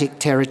bureaucratic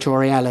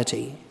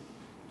territoriality.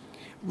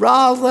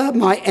 Rather,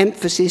 my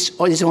emphasis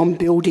is on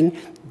building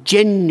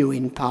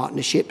genuine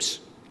partnerships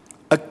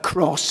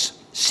across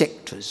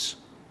sectors.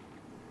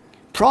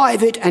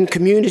 Private and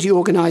community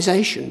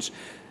organisations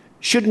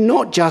should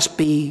not just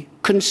be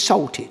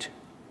consulted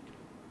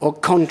or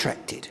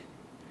contracted.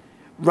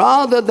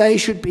 Rather, they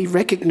should be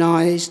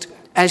recognised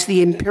as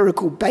the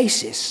empirical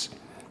basis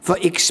for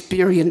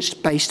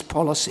experience-based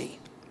policy.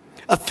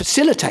 A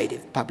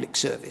facilitative public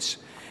service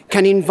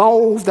can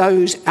involve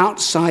those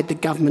outside the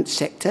government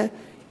sector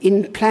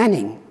in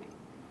planning.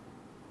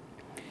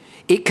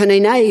 It can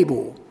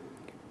enable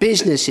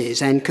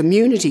businesses and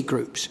community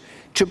groups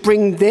to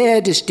bring their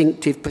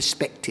distinctive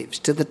perspectives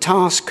to the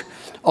task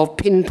of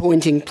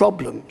pinpointing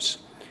problems,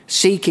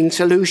 seeking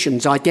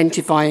solutions,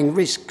 identifying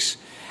risks,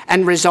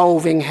 and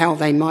resolving how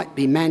they might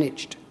be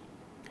managed.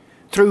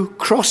 Through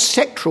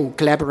cross-sectoral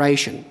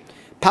collaboration,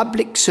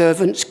 public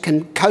servants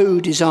can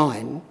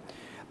co-design,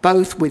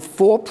 both with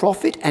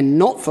for-profit and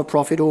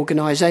not-for-profit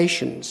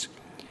organisations,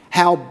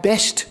 how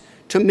best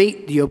to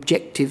meet the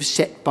objectives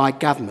set by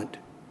government.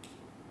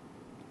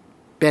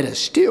 Better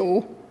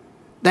still,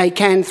 they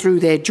can, through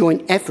their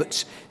joint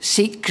efforts,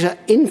 seek to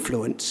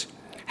influence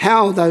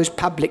how those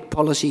public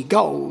policy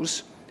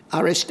goals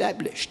are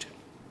established.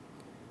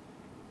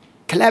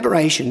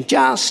 Collaboration,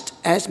 just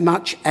as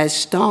much as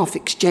staff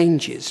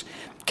exchanges,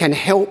 can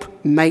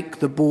help make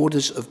the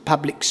borders of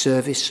public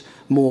service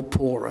more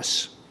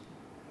porous.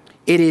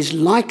 It is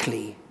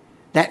likely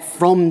that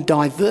from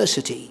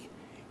diversity,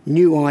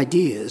 new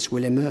ideas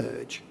will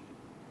emerge.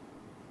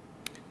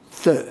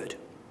 Third,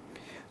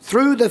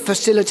 through the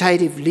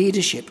facilitative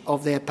leadership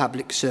of their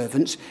public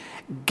servants,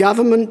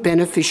 government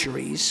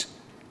beneficiaries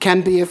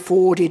can be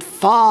afforded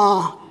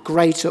far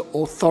greater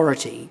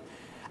authority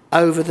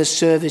over the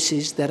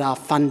services that are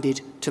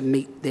funded to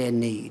meet their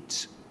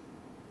needs.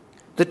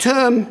 The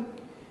term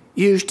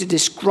used to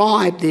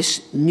describe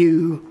this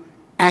new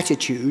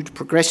attitude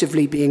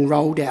progressively being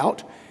rolled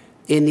out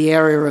in the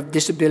area of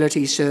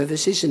disability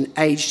services and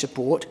age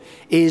support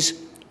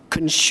is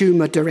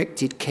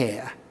consumer-directed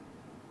care.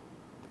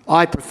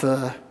 I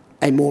prefer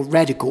a more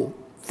radical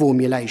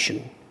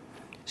formulation: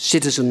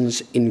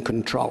 citizens in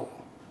control.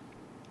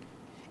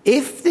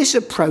 If this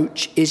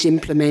approach is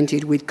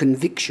implemented with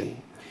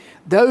conviction,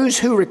 those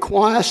who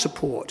require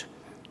support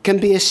can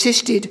be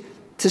assisted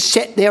to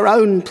set their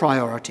own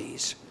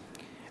priorities,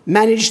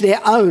 manage their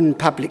own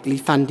publicly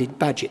funded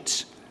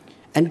budgets,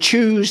 and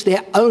choose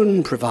their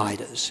own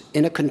providers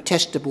in a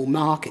contestable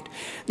market.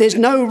 There's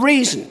no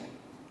reason,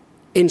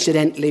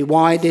 incidentally,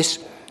 why this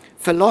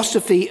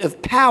philosophy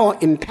of power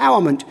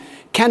empowerment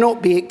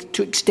cannot be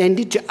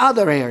extended to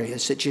other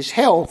areas such as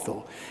health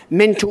or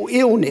mental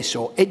illness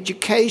or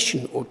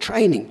education or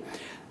training.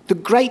 The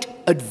great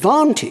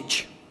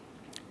advantage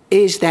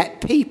is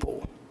that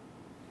people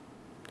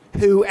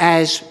who,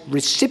 as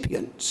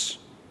recipients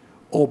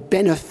or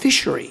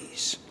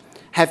beneficiaries,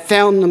 have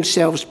found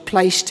themselves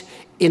placed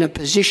in a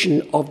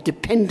position of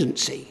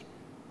dependency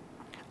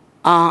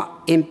are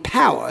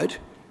empowered,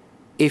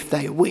 if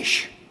they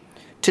wish,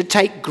 to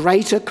take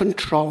greater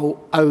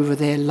control over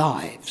their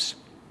lives.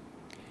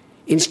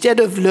 Instead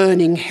of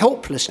learning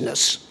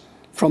helplessness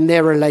from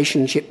their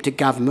relationship to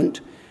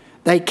government,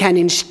 they can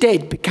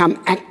instead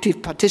become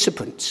active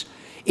participants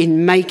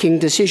in making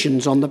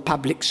decisions on the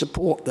public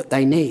support that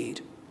they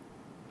need.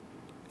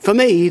 For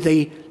me,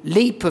 the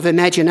leap of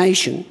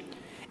imagination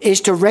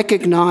is to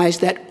recognise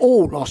that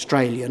all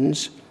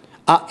Australians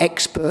are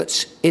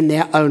experts in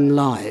their own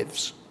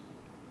lives.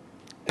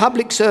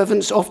 Public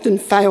servants often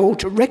fail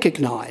to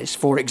recognise,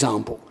 for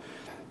example,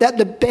 that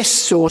the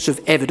best source of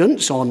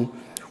evidence on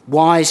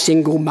why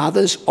single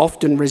mothers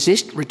often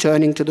resist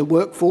returning to the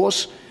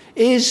workforce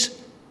is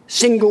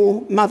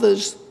single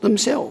mothers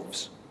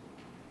themselves.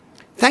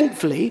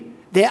 Thankfully,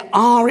 there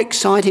are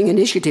exciting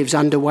initiatives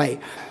underway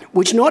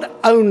which not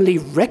only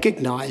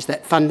recognise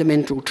that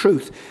fundamental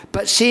truth,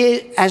 but see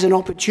it as an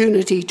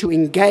opportunity to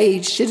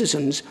engage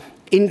citizens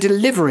in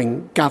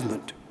delivering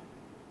government.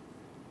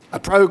 A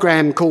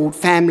program called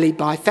Family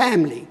by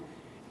Family,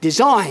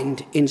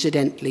 designed,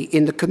 incidentally,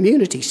 in the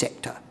community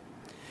sector,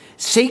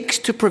 seeks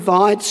to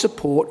provide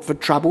support for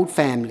troubled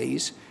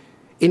families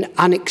in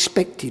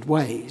unexpected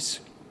ways.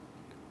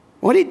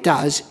 What it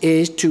does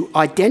is to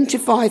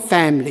identify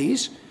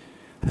families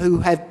who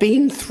have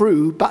been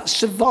through but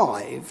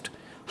survived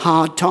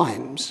hard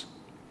times,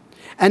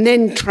 and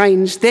then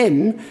trains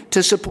them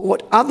to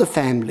support other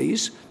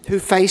families who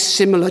face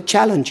similar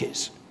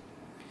challenges.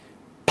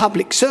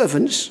 Public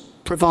servants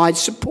provide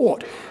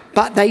support,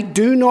 but they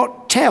do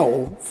not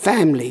tell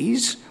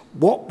families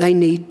what they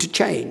need to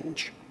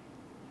change.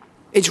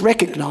 It's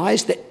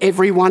recognised that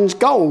everyone's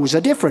goals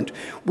are different,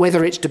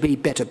 whether it's to be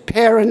better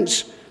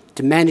parents,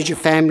 to manage a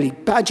family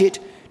budget,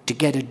 to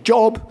get a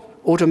job,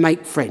 or to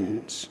make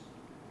friends.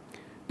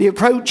 The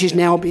approach is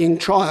now being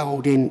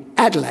trialled in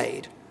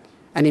Adelaide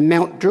and in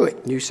Mount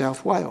Druitt, New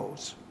South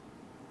Wales.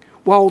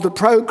 While the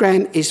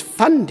program is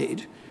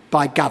funded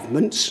by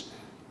governments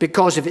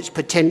because of its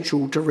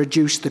potential to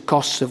reduce the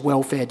costs of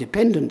welfare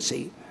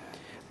dependency,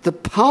 the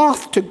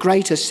path to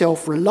greater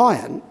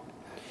self-reliance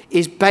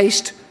is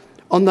based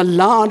on the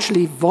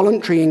largely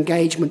voluntary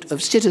engagement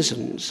of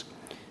citizens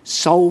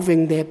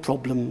solving their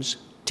problems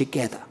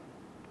together.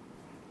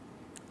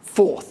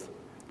 Fourth,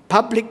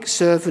 public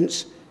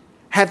servants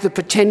have the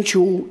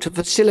potential to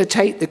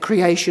facilitate the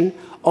creation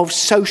of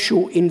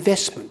social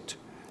investment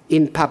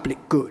in public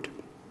good.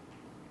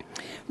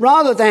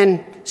 Rather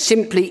than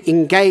simply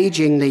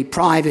engaging the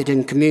private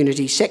and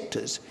community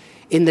sectors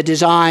in the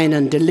design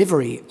and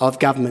delivery of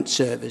government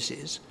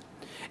services,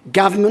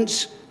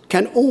 governments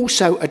can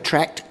also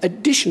attract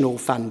additional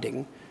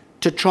funding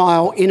to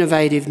trial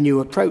innovative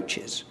new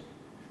approaches.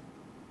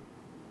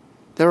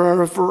 There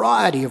are a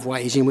variety of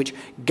ways in which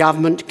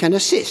government can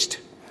assist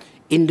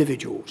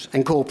individuals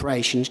and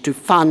corporations to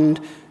fund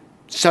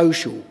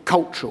social,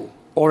 cultural,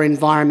 or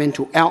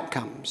environmental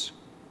outcomes.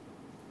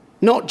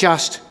 Not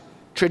just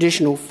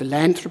traditional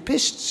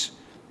philanthropists,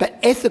 but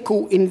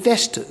ethical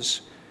investors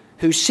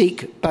who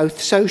seek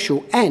both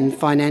social and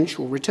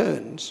financial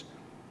returns.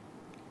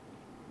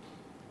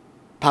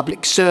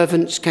 Public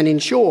servants can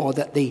ensure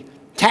that the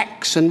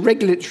tax and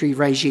regulatory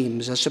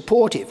regimes are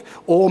supportive,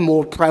 or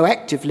more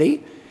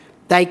proactively,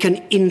 they can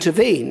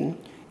intervene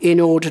in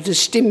order to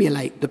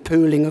stimulate the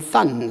pooling of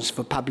funds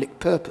for public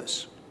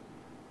purpose.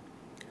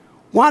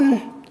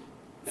 One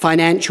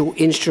financial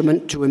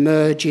instrument to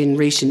emerge in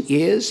recent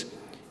years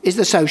is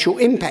the social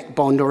impact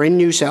bond, or in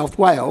New South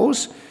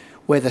Wales,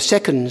 where the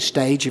second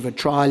stage of a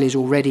trial is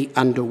already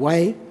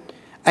underway,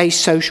 a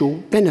social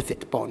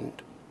benefit bond.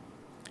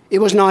 It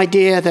was an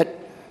idea that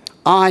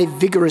I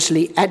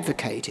vigorously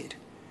advocated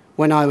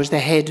when I was the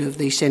head of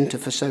the Centre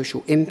for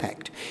Social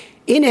Impact.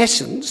 In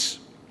essence,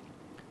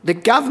 the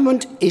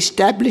government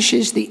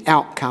establishes the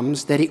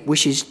outcomes that it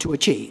wishes to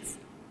achieve,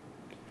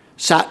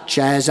 such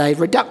as a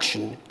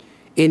reduction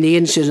in the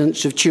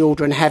incidence of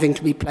children having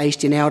to be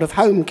placed in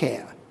out-of-home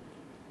care,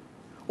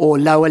 or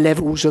lower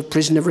levels of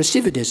prisoner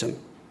recidivism,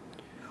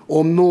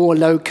 or more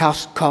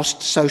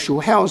low-cost social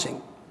housing.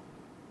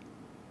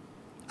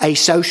 A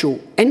social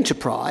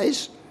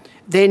enterprise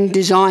then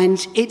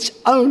designs its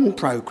own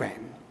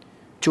program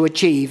to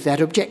achieve that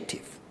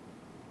objective.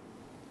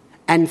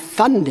 And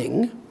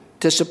funding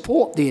to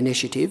support the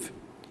initiative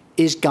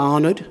is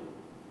garnered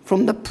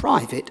from the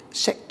private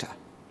sector.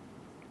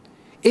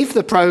 If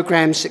the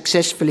program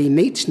successfully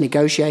meets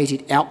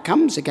negotiated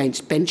outcomes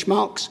against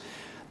benchmarks,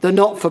 the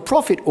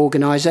not-for-profit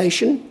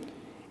organisation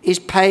is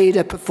paid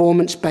a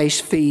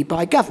performance-based fee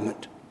by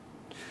government,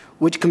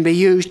 which can be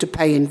used to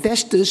pay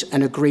investors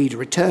an agreed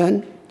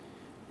return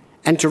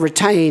and to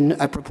retain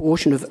a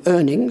proportion of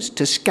earnings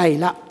to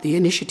scale up the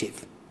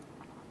initiative.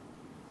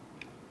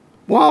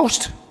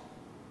 Whilst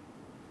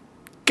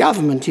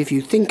government, if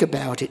you think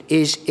about it,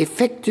 is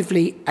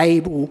effectively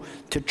able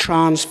to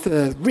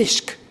transfer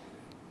risk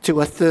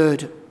to a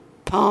third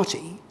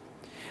party,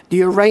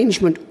 the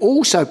arrangement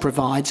also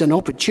provides an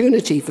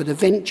opportunity for the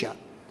venture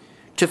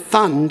to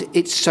fund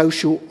its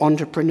social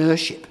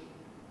entrepreneurship.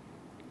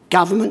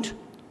 Government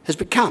has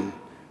become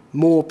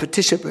more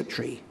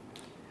participatory.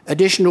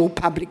 Additional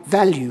public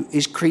value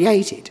is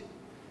created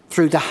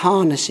through the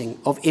harnessing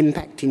of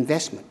impact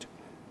investment.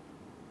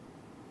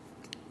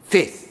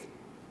 Fifth,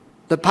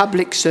 the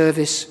public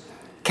service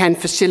can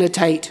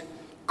facilitate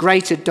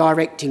greater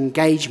direct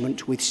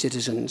engagement with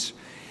citizens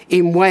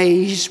in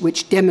ways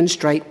which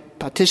demonstrate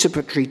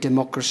participatory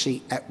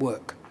democracy at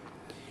work.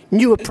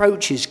 New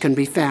approaches can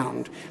be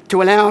found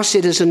to allow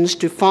citizens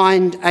to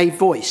find a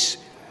voice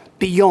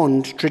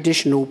beyond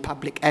traditional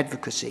public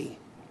advocacy.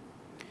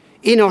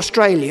 In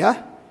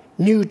Australia,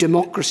 New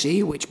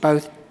Democracy, which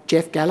both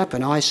Jeff Gallop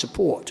and I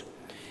support,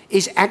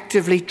 is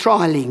actively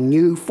trialling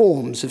new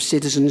forms of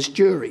citizens'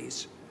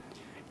 juries.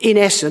 In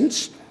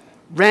essence,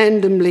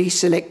 randomly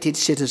selected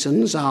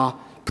citizens are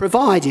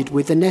provided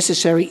with the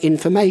necessary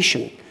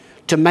information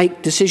to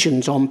make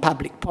decisions on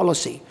public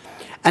policy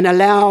and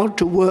allowed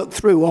to work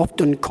through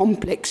often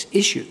complex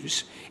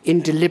issues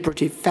in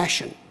deliberative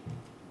fashion.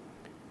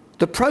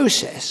 The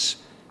process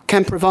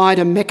can provide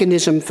a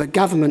mechanism for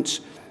governments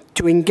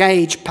to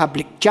engage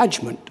public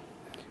judgment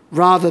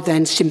rather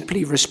than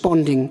simply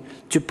responding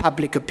to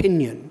public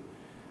opinion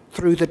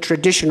through the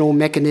traditional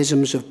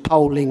mechanisms of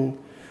polling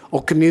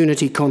or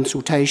community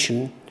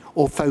consultation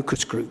or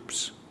focus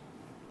groups.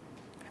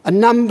 A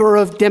number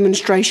of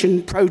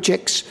demonstration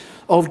projects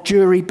of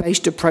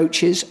jury-based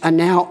approaches are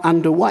now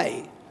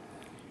underway,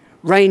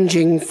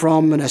 ranging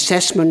from an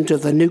assessment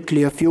of the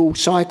nuclear fuel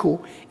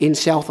cycle in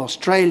South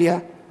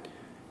Australia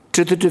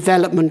to the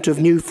development of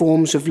new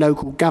forms of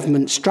local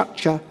government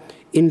structure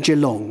in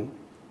Geelong.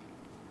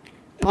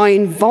 By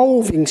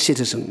involving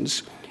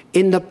citizens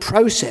in the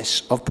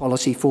process of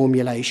policy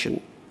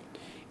formulation,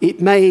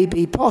 it may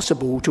be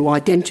possible to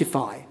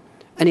identify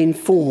an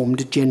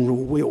informed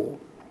general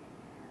will.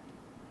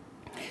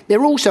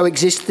 There also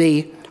exists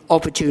the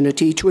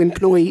opportunity to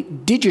employ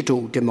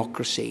digital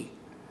democracy,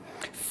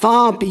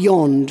 far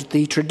beyond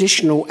the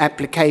traditional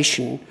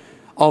application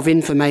of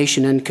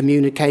information and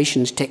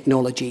communications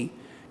technology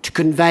to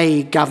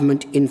convey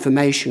government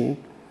information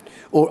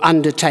or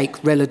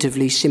undertake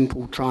relatively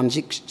simple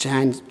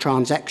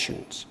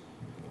transactions.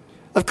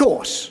 Of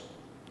course,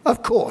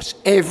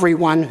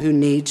 everyone who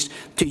needs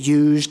to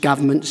use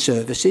government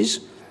services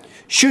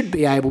should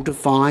be able to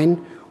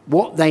find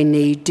what they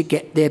need to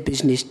get their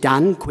business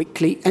done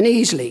quickly and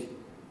easily.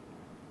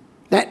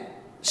 That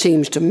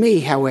seems to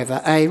me,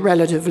 however, a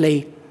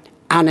relatively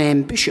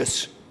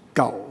unambitious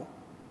goal.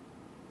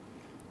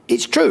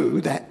 It's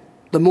true that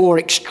the more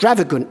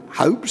extravagant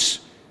hopes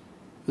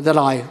that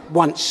I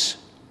once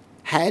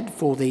had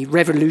for the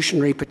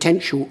revolutionary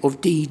potential of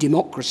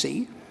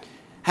democracy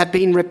have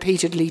been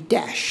repeatedly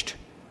dashed.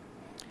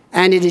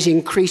 And it is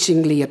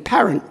increasingly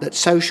apparent that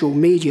social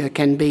media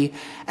can be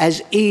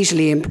as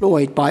easily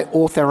employed by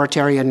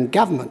authoritarian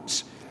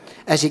governments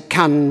as it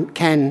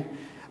can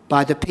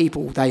by the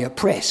people they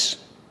oppress.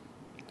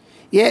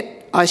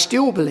 Yet I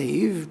still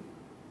believe,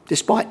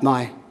 despite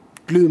my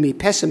gloomy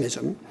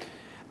pessimism,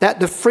 that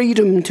the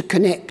freedom to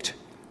connect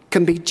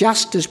can be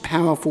just as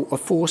powerful a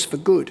force for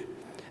good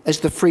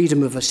as the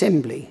freedom of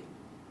assembly.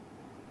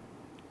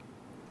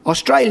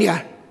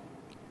 Australia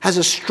has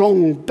a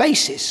strong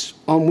basis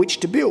on which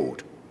to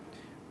build.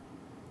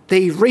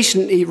 The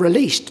recently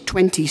released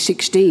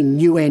 2016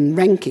 UN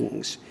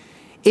rankings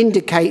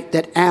indicate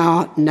that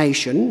our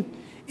nation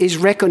is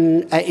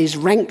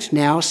ranked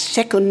now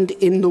second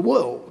in the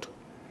world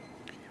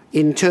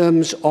in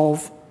terms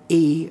of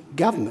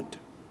e-government.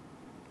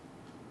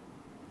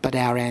 But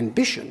our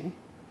ambition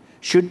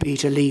should be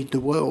to lead the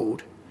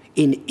world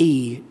in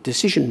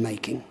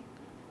e-decision-making.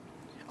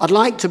 I'd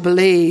like to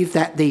believe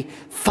that the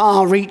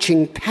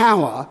far-reaching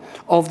power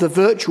of the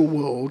virtual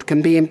world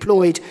can be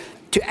employed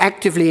to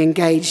actively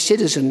engage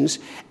citizens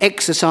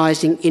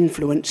exercising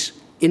influence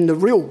in the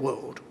real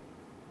world.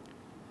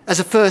 As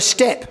a first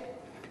step,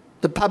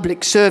 the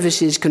public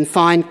services can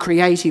find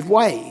creative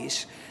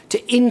ways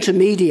to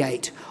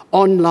intermediate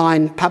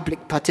online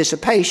public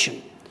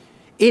participation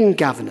in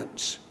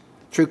governance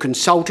through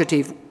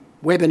consultative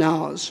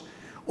webinars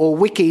or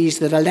wikis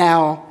that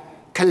allow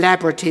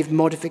collaborative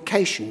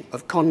modification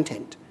of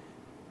content.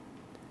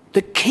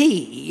 The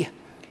key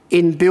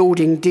in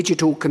building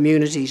digital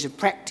communities of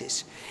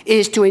practice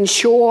is to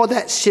ensure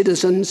that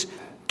citizens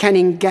can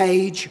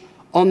engage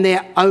on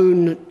their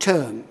own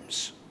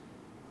terms,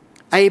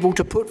 able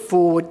to put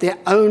forward their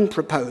own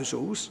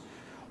proposals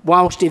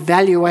whilst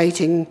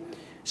evaluating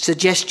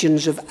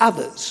suggestions of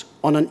others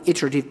on an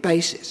iterative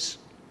basis.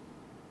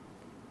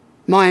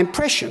 My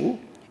impression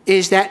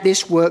is that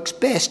this works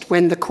best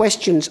when the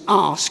questions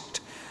asked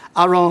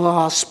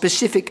are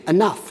specific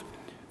enough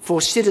for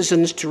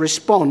citizens to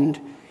respond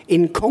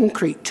in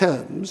concrete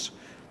terms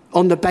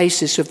on the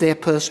basis of their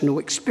personal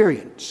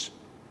experience.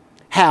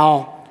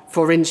 How,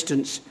 for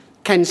instance,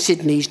 can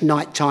Sydney's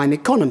nighttime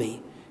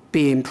economy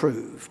be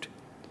improved?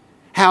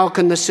 How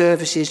can the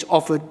services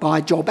offered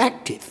by Job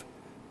Active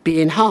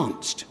be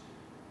enhanced?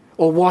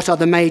 Or what are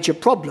the major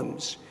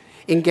problems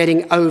in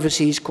getting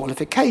overseas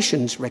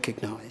qualifications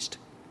recognised?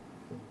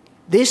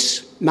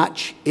 This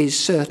much is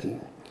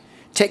certain.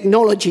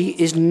 Technology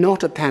is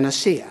not a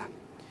panacea.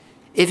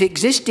 If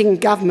existing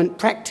government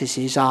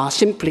practices are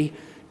simply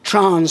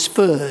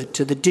transferred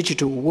to the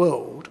digital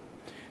world,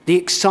 the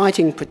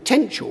exciting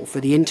potential for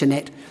the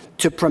internet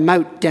to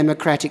promote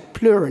democratic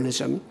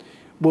pluralism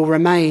will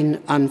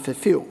remain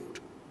unfulfilled.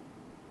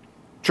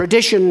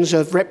 Traditions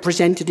of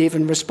representative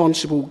and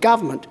responsible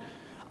government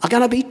are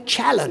going to be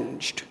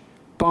challenged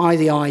by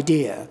the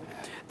idea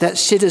that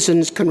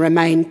citizens can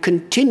remain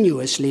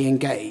continuously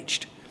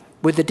engaged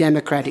with the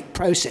democratic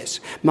process.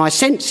 My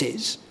sense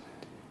is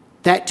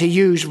that to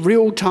use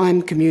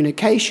real-time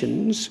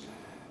communications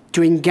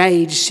to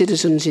engage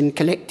citizens in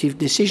collective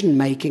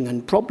decision-making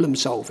and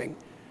problem-solving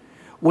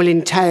will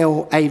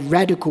entail a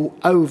radical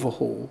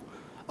overhaul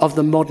of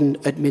the modern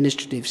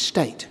administrative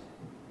state.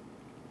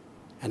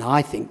 And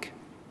I think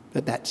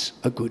that that's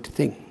a good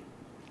thing.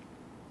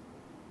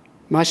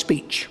 My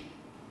speech,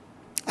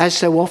 as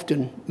so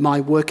often my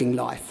working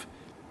life,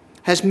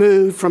 has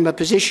moved from a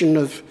position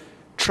of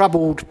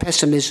troubled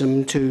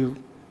pessimism to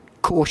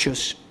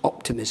cautious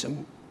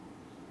optimism.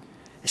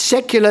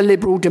 Secular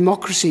liberal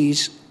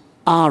democracies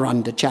are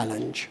under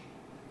challenge,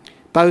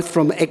 both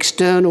from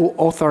external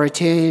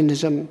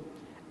authoritarianism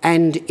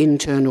and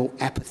internal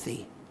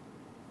apathy.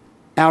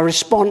 Our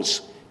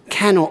response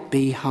cannot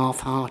be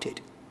half-hearted.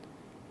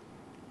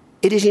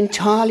 It is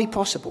entirely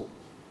possible,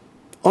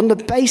 on the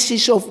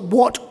basis of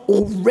what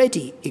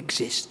already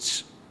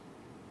exists,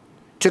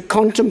 to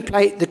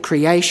contemplate the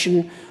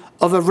creation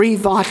of a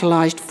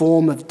revitalised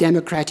form of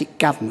democratic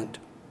government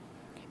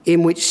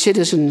in which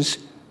citizens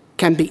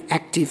can be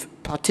active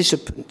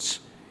participants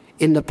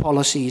in the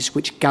policies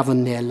which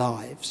govern their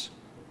lives.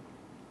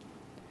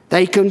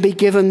 They can be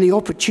given the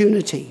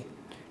opportunity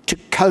to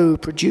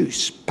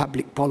co-produce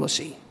public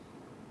policy.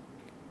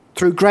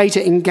 Through greater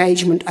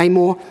engagement, a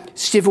more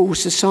civil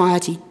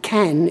society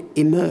can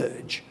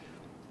emerge.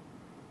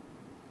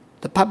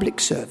 The public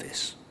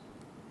service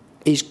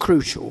is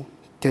crucial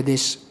to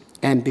this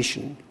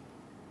ambition.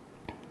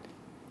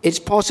 It's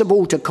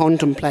possible to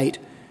contemplate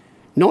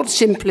not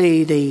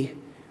simply the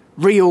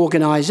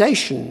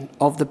reorganisation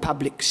of the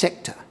public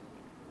sector,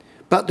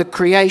 but the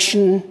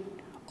creation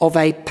of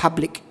a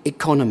public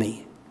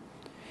economy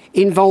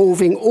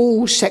involving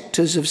all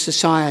sectors of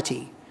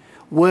society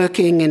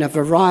working in a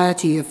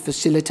variety of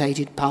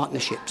facilitated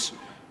partnerships.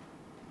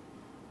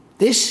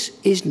 This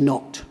is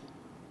not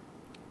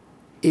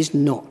a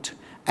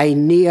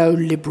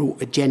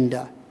neoliberal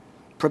agenda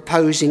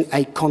proposing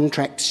a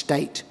contract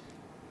state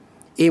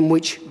in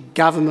which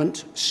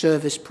government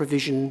service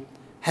provision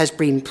has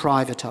been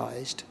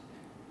privatised.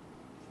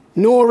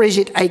 Nor is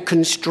it a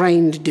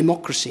constrained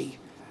democracy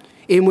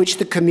in which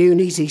the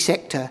community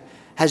sector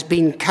has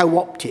been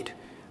co-opted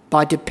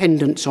by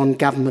dependence on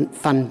government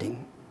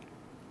funding.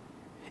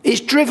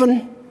 It's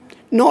driven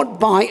not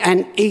by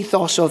an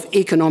ethos of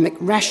economic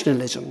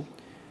rationalism,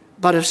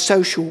 but of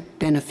social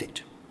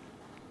benefit.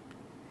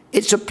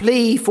 It's a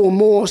plea for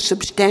more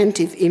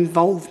substantive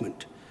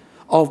involvement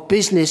of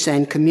business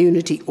and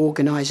community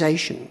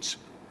organisations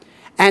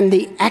and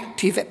the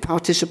active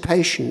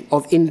participation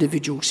of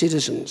individual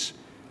citizens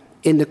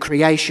in the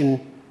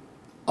creation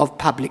of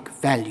public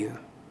value.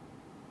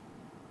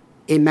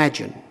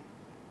 Imagine,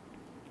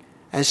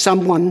 as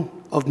someone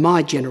of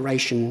my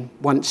generation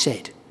once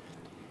said,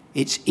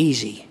 it's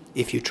easy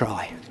if you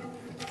try.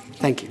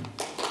 Thank you.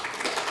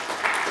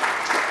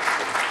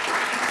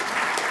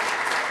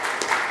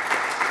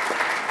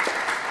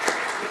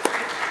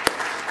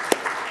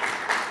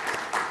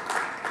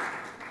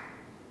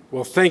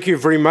 Well, thank you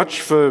very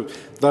much for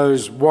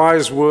those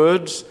wise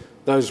words,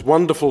 those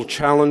wonderful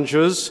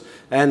challenges,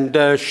 and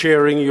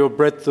sharing your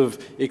breadth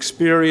of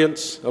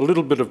experience, a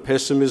little bit of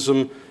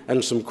pessimism,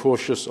 and some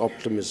cautious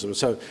optimism.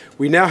 So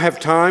we now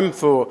have time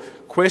for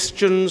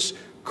questions,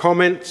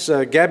 comments.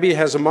 Gabby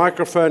has a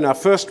microphone. Our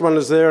first one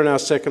is there, and our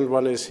second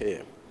one is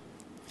here.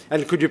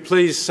 And could you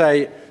please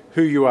say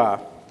who you are?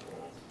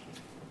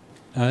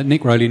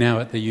 Nick Rowley now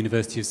at the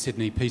University of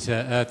Sydney.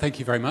 Peter, thank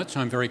you very much.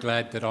 I'm very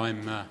glad that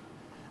I'm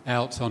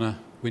out on a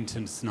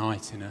winter's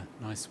night in a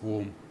nice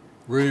warm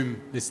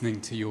room listening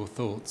to your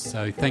thoughts.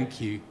 So thank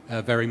you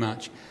very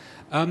much.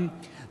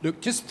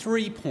 Look, just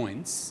 3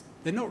 points.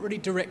 They're not really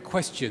direct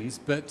questions,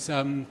 but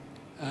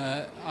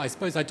I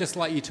suppose I'd just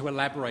like you to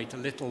elaborate a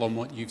little on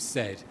what you've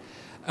said.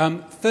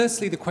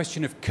 Firstly, the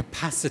question of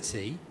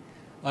capacity.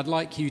 I'd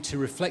like you to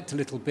reflect a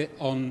little bit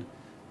on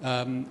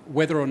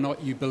whether or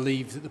not you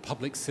believe that the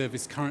public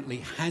service currently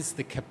has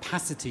the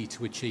capacity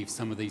to achieve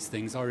some of these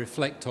things. I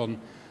reflect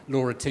on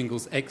Laura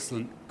Tingle's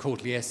excellent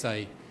quarterly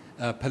essay,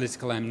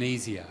 Political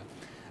Amnesia.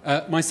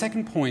 My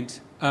second point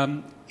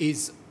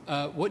is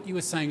what you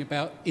were saying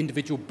about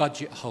individual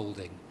budget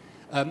holding.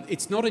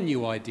 It's not a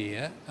new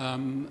idea.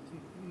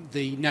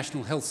 The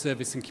National Health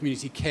Service and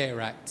Community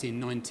Care Act in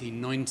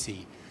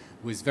 1990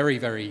 was very,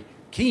 very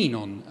keen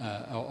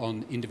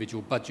on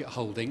individual budget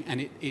holding,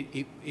 and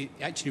it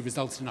actually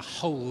resulted in a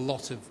whole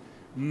lot of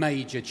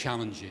major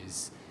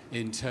challenges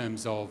in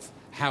terms of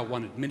how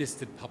one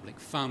administered public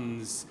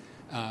funds,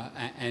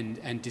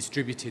 and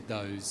distributed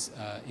those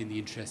in the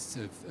interests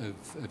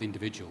of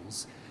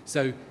individuals.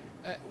 So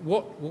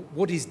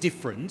what is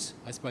different,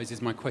 I suppose,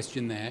 is my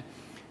question there.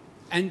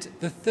 And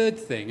the third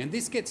thing, and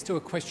this gets to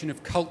a question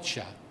of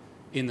culture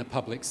in the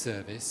public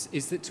service,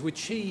 is that to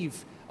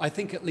achieve, I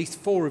think, at least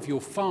 4 of your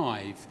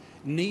 5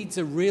 needs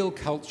a real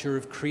culture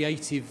of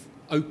creative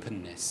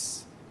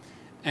openness.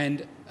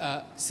 And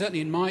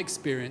certainly in my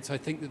experience, I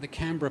think that the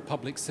Canberra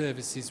public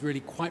service is really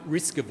quite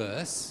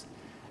risk-averse.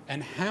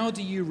 And how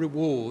do you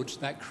reward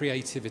that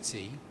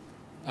creativity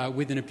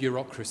within a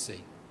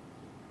bureaucracy?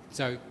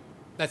 So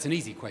that's an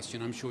easy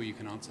question. I'm sure you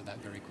can answer that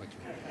very quickly.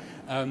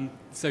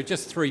 So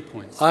just 3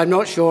 points. I'm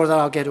not sure that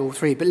I'll get all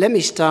 3, but let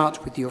me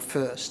start with your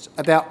first,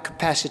 about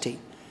capacity.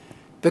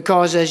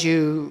 Because as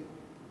you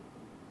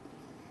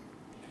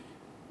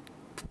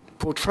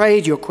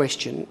portrayed your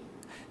question,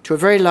 to a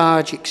very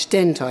large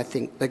extent, I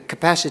think, the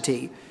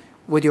capacity,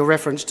 with your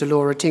reference to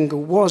Laura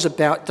Tingle, was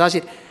about, does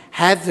it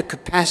have the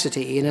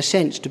capacity, in a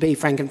sense, to be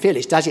frank and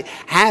fearless? Does it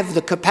have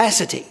the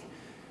capacity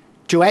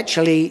to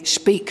actually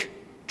speak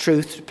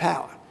truth to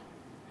power?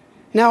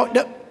 Now,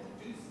 no,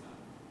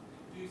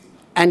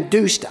 and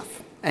do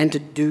stuff, and to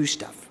do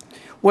stuff.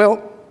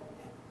 Well,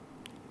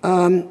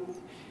 let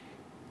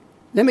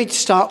me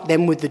start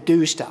then with the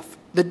do stuff.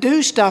 The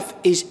do stuff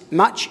is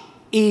much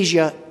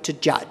easier to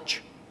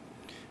judge.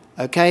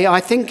 Okay, I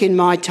think in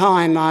my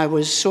time I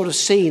was sort of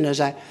seen as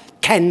a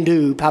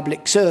can-do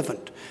public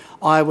servant.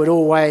 I would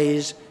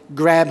always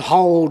grab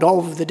hold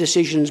of the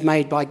decisions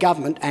made by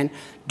government and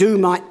do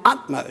my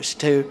utmost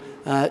to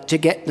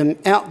get them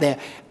out there.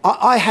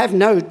 I have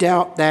no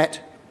doubt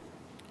that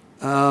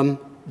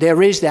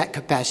there is that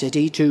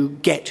capacity to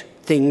get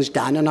things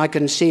done, and I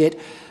can see it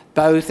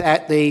both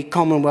at the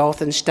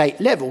Commonwealth and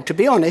state level. To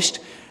be honest,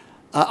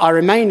 I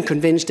remain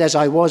convinced, as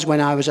I was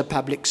when I was a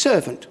public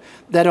servant,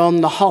 that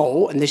on the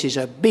whole, and this is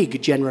a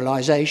big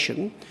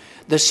generalisation,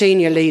 the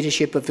senior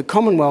leadership of the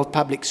Commonwealth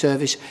Public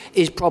Service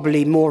is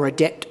probably more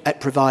adept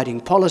at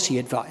providing policy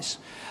advice.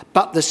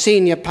 But the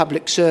senior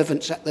public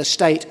servants at the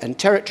state and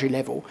territory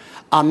level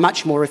are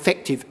much more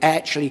effective at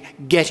actually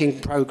getting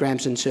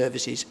programs and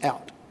services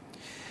out.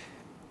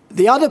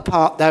 The other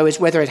part, though, is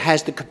whether it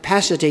has the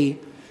capacity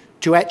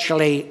to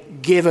actually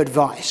give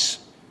advice,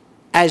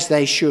 as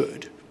they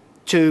should,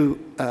 to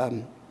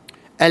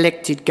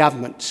elected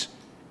governments,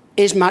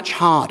 is much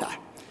harder.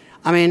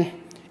 I mean,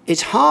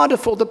 it's harder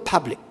for the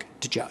public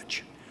to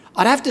judge.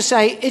 I'd have to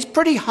say it's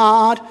pretty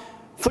hard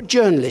for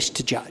journalists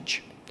to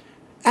judge.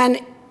 And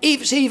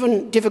it's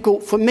even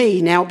difficult for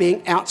me, now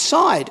being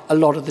outside a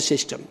lot of the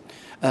system,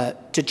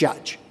 to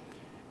judge.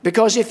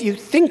 Because if you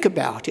think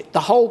about it,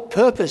 the whole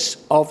purpose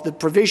of the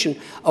provision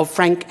of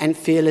frank and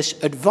fearless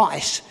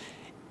advice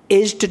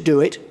is to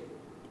do it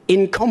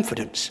in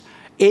confidence.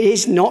 It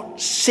is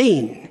not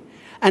seen.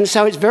 And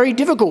so it's very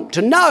difficult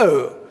to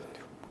know,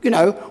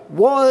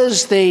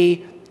 was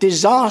the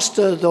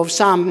disaster of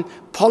some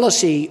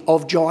policy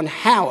of John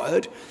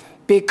Howard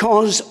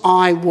because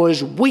I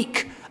was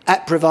weak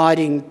at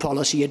providing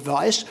policy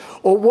advice,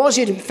 or was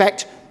it in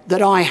fact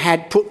that I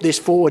had put this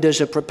forward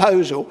as a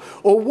proposal,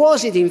 or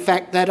was it in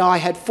fact that I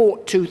had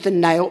fought tooth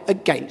and nail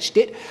against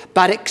it,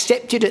 but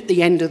accepted at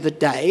the end of the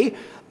day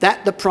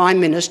that the Prime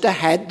Minister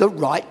had the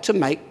right to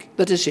make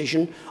the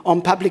decision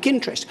on public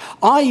interest?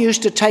 I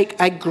used to take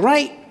a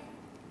great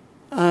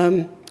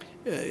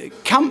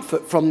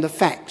comfort from the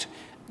fact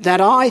that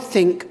I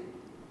think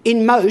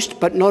in most,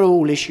 but not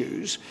all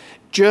issues,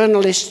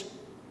 journalists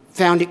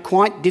found it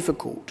quite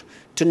difficult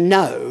to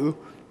know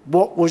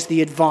what was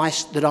the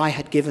advice that I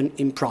had given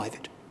in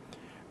private.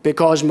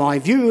 Because my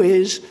view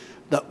is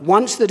that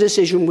once the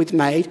decision was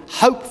made,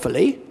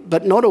 hopefully,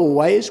 but not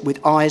always,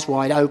 with eyes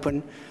wide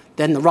open,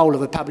 then the role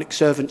of a public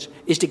servant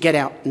is to get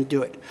out and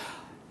do it.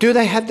 Do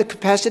they have the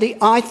capacity?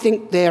 I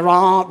think there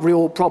are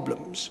real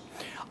problems.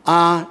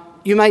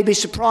 You may be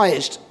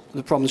surprised at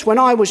the problems. When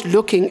I was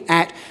looking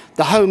at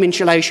the home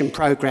insulation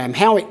programme,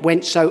 how it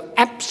went so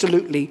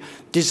absolutely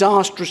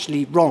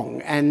disastrously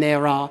wrong, and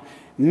there are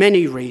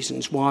many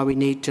reasons why we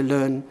need to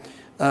learn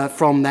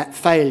from that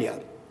failure.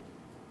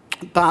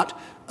 But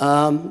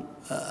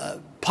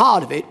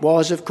part of it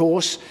was, of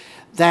course,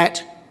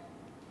 that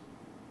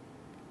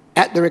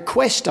at the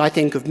request, I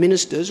think, of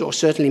ministers, or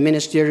certainly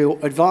ministerial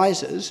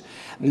advisors,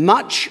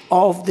 much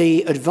of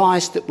the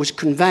advice that was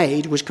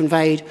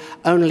conveyed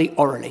only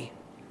orally.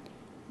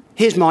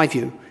 Here's my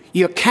view.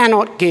 You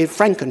cannot give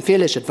frank and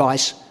fearless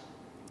advice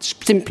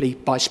simply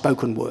by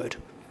spoken word.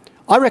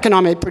 I reckon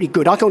I'm pretty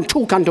good. I can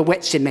talk under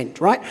wet cement,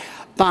 right?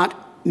 But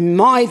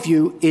my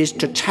view is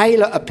to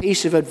tailor a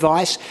piece of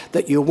advice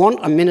that you want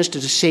a minister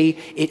to see.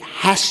 It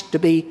has to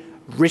be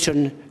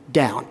written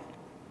down.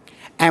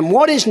 And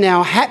what is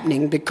now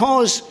happening,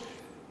 because,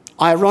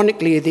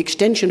 ironically, the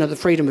extension of the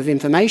Freedom of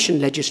Information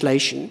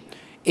legislation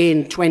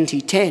in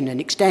 2010 and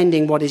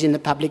extending what is in the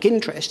public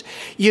interest,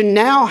 you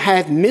now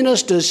have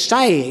ministers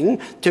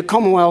saying to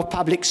Commonwealth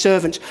public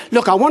servants,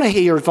 look, I want to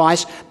hear your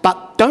advice,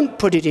 but don't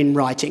put it in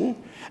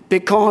writing,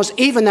 because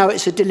even though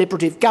it's a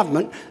deliberative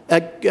document,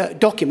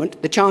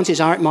 the chances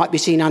are it might be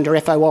seen under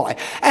FOI.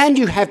 And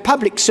you have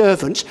public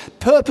servants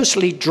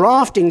purposely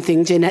drafting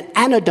things in an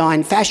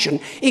anodyne fashion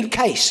in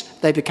case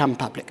they become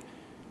public.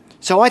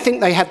 So I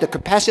think they have the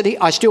capacity.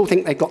 I still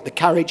think they've got the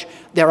courage.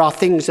 There are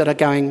things that are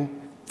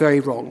going very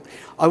wrong.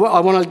 I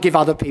want to give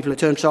other people a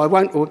turn, so I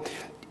won't.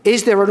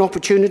 Is there an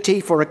opportunity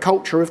for a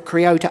culture of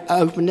creator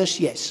openness?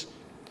 Yes.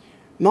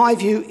 My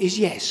view is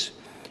yes.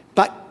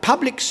 But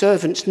public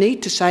servants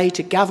need to say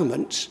to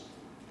governments,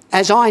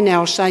 as I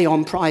now say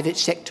on private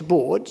sector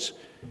boards,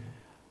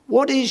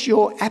 what is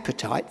your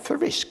appetite for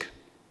risk?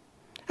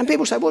 And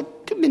people say, well,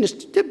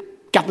 do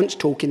governments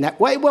talk in that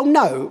way? Well,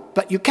 no,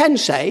 but you can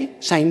say,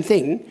 same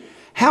thing,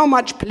 how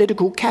much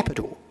political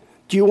capital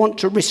do you want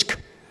to risk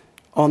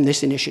on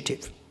this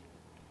initiative?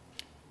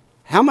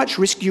 How much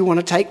risk do you want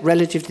to take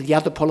relative to the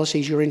other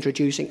policies you're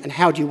introducing, and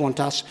how do you want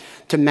us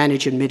to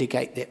manage and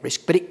mitigate that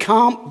risk? But it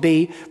can't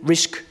be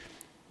risk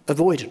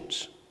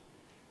avoidance.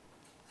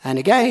 And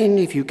again,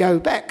 if you go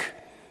back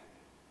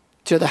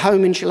to the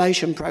home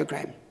insulation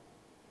programme,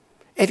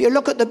 if you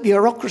look at the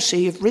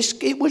bureaucracy of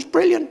risk, it was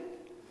brilliant.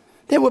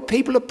 There were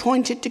people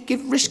appointed to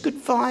give risk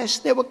advice,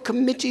 there were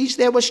committees,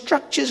 there were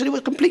structures, and it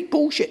was complete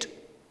bullshit.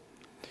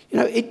 You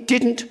know, it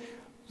didn't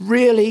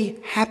really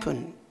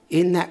happen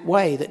in that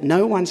way, that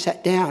no one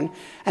sat down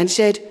and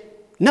said,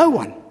 no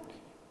one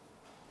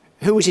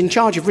who was in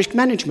charge of risk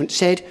management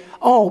said,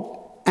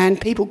 oh, and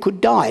people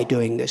could die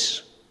doing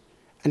this.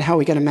 And how are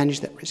we going to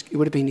manage that risk? It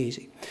would have been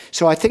easy.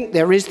 So I think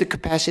there is the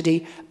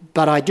capacity,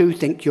 but I do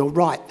think you're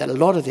right that a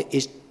lot of it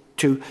is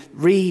to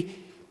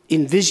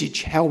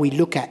re-envisage how we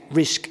look at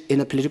risk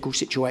in a political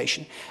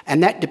situation.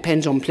 And that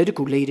depends on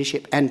political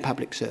leadership and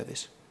public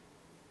service.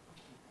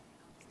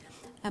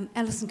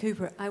 Alison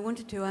Cooper, I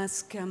wanted to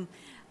ask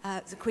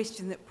the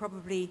question that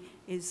probably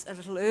is a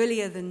little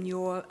earlier than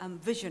your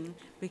vision,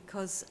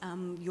 because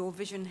your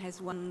vision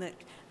has one that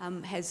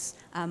has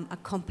a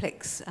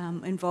complex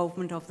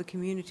involvement of the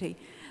community.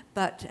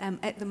 But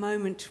at the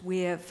moment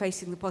we're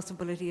facing the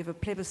possibility of a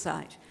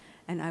plebiscite,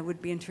 and I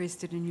would be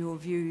interested in your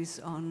views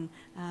on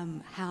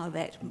how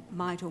that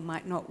might or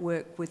might not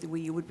work, whether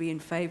you would be in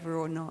favour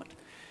or not.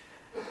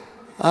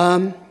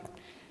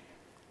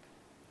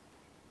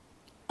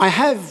 I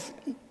have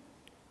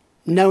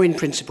no in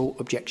principle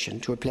objection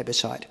to a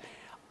plebiscite.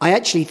 I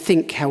actually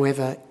think,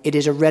 however, it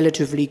is a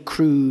relatively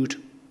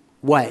crude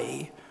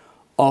way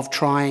of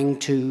trying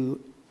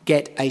to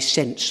get a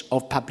sense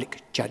of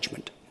public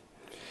judgment.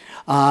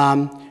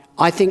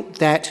 I think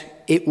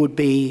that it would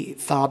be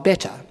far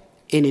better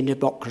in a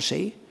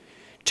democracy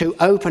to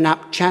open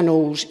up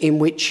channels in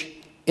which,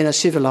 in a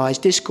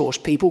civilised discourse,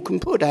 people can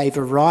put a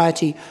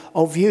variety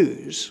of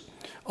views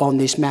on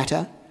this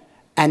matter,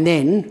 and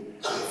then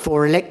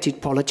for elected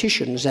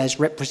politicians as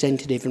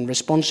representative and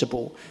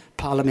responsible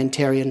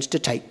parliamentarians to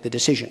take the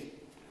decision.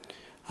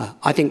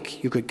 I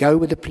think you could go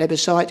with a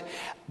plebiscite,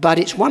 but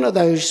it's one of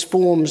those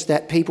forms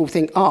that people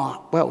think,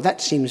 well, that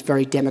seems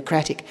very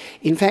democratic.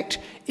 In fact,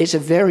 it's a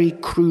very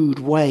crude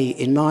way,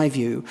 in my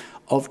view,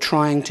 of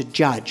trying to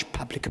judge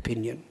public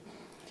opinion.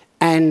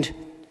 And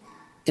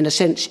in a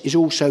sense, is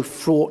also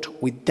fraught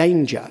with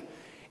danger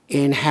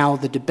in how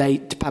the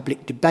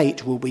public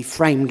debate will be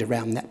framed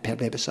around that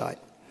plebiscite.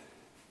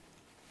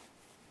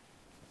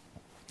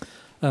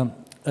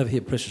 Over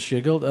here, Peter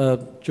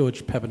Shergold.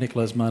 George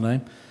Papanicolaou is my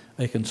name,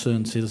 a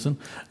concerned citizen.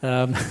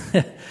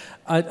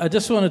 I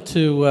just wanted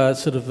to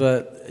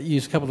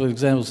use a couple of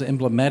examples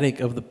emblematic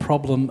of the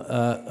problem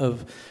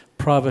of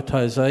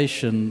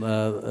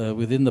privatisation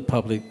within the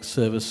public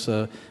service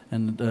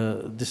and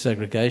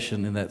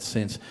disaggregation in that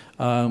sense.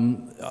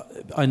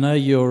 I know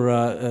you're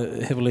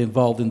heavily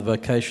involved in the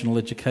vocational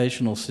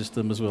educational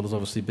system, as well as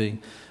obviously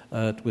being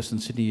at Western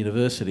Sydney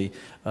University,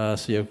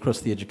 so you're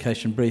across the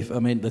education brief. I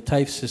mean, the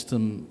TAFE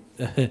system,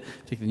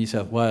 particularly New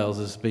South Wales,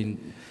 has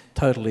been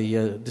totally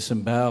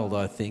disemboweled,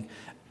 I think.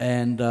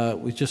 And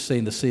we've just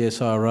seen the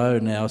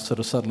CSIRO now sort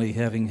of suddenly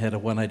having had a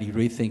 180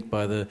 rethink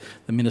by the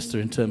Minister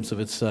in terms of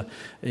its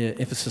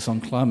emphasis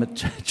on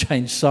climate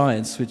change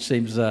science, which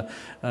seems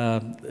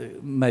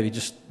maybe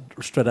just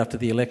straight after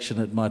the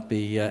election it might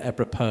be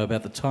apropos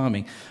about the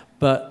timing.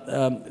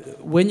 But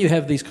when you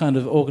have these kind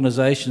of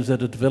organisations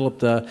that have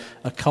developed a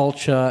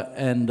culture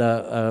and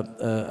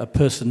a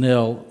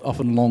personnel,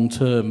 often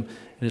long-term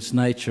in its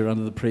nature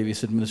under the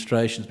previous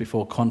administrations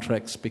before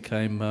contracts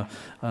became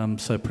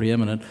so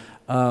preeminent,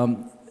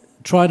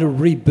 try to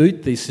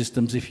reboot these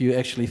systems if you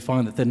actually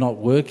find that they're not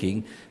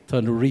working,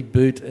 trying to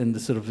reboot and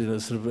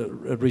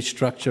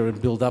restructure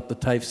and build up the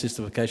TAFE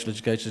system, vocational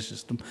education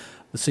system,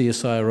 the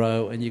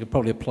CSIRO, and you could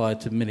probably apply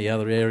it to many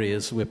other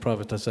areas where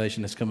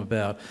privatisation has come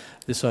about.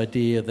 This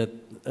idea that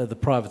the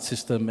private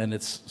system and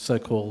its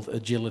so-called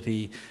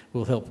agility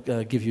will help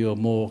give you a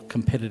more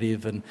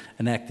competitive and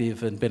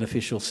active and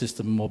beneficial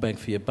system, more bang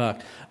for your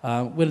buck.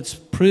 When it's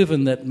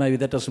proven that maybe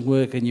that doesn't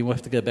work and you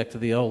have to go back to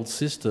the old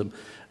system,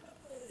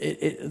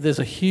 there's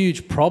a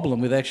huge problem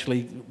with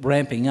actually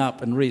ramping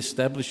up and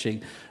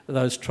re-establishing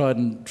those tried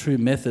and true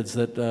methods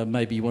that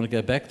maybe you want to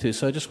go back to.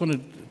 So I just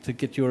wanted to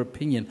get your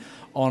opinion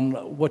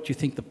on what you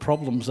think the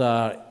problems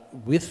are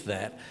with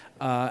that,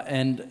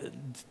 and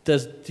do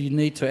you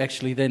need to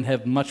actually then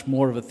have much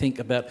more of a think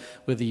about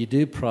whether you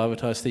do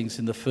privatise things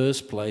in the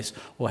first place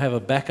or have a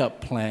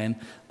backup plan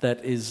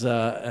that is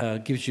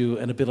gives you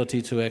an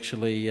ability to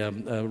actually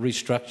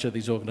restructure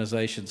these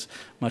organisations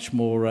much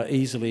more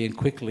easily and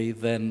quickly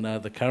than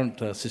the current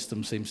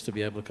system seems to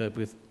be able to cope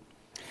with?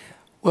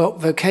 Well,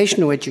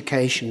 vocational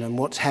education and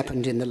what's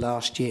happened in the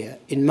last year,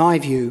 in my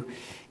view,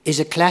 is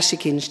a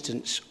classic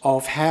instance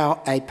of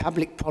how a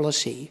public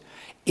policy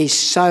is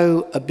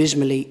so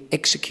abysmally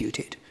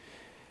executed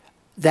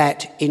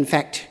that, in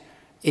fact,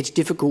 it's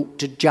difficult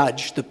to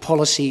judge the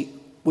policy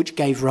which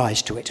gave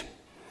rise to it.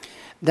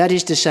 That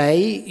is to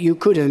say, you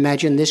could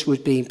imagine this was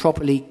being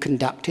properly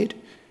conducted,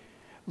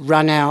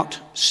 run out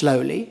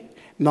slowly.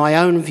 My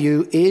own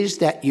view is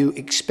that you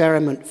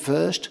experiment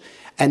first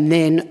and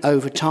then,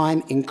 over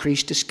time,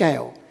 increase to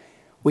scale.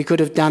 We could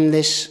have done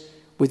this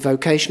with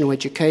vocational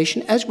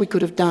education as we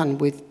could have done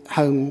with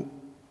home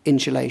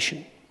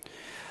insulation.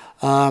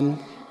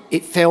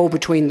 It fell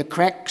between the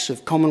cracks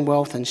of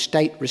Commonwealth and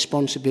state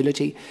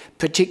responsibility,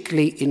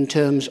 particularly in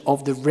terms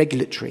of the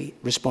regulatory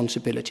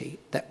responsibility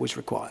that was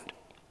required.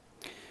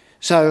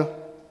 So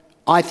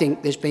I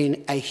think there's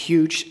been a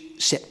huge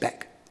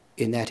setback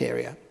in that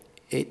area.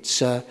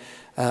 It's an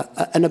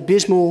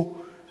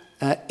abysmal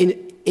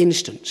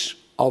instance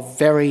of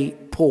very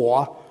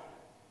poor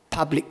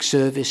public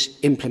service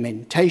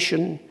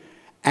implementation,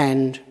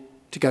 and,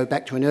 to go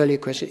back to an earlier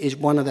question, is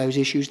one of those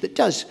issues that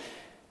does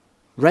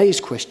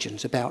raise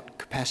questions about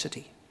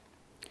capacity.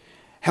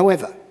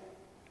 However,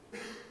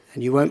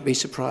 and you won't be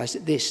surprised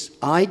at this,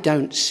 I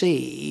don't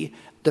see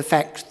the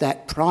fact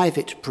that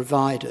private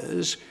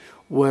providers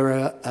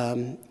were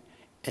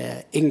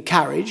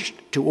encouraged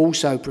to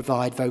also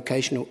provide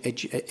vocational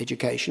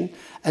education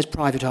as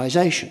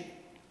privatisation.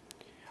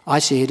 I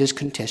see it as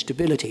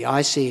contestability.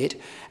 I see it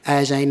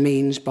as a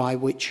means by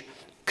which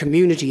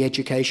community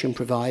education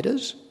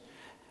providers,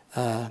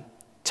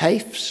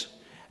 TAFEs,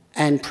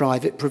 and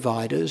private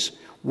providers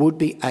would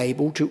be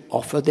able to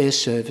offer their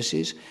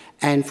services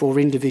and for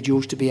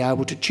individuals to be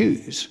able to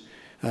choose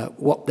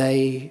what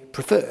they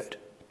preferred.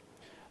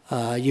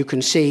 You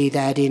can see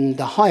that in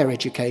the higher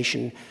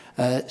education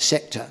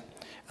sector,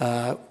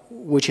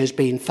 which has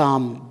been far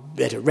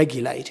better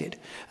regulated,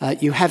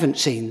 you haven't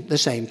seen the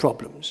same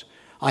problems.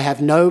 I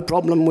have no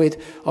problem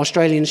with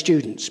Australian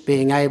students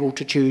being able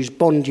to choose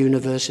Bond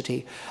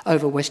University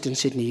over Western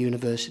Sydney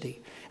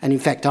University. And in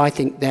fact, I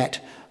think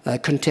that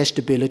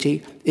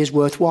contestability is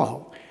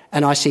worthwhile.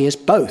 And I see us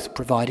both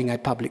providing a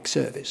public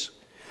service.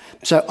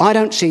 So I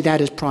don't see that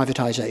as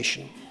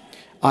privatisation.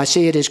 I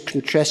see it as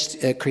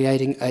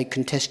creating a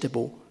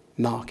contestable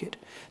market.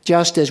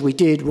 Just as we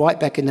did right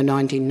back in the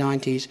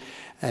 1990s,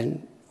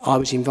 and I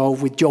was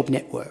involved with Job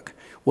Network,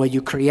 where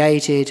you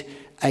created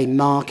a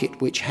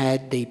market which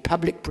had the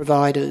public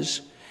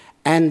providers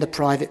and the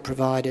private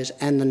providers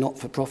and the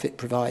not-for-profit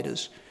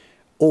providers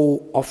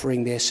all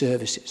offering their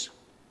services.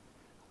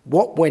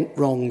 What went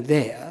wrong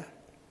there,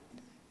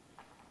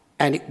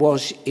 and it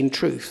was in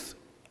truth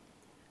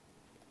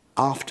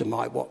after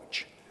my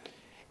watch,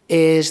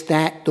 is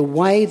that the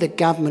way the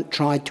government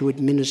tried to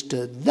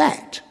administer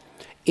that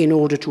in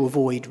order to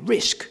avoid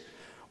risk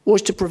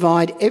was to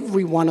provide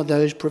every one of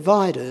those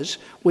providers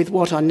with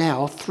what are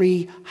now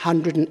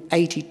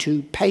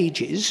 382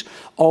 pages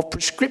of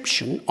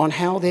prescription on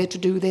how they're to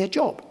do their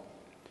job.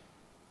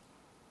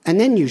 And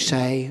then you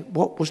say,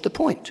 what was the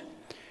point?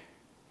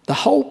 The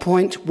whole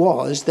point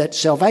was that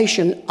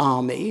Salvation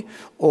Army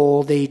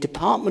or the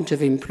Department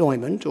of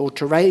Employment or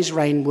Therese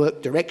Rain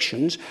Work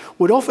Directions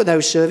would offer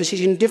those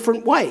services in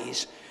different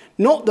ways.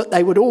 Not that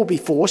they would all be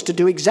forced to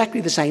do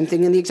exactly the same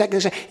thing in the exactly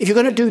the same. If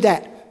you're going to do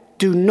that,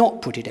 do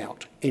not put it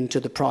out into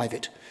the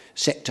private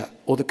sector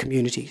or the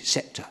community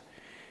sector.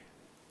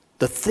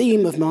 The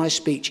theme of my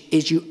speech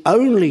is you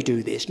only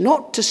do this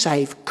not to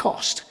save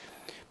cost,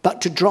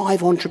 but to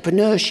drive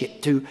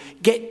entrepreneurship, to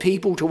get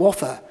people to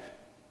offer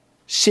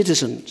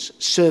citizens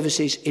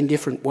services in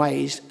different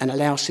ways and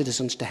allow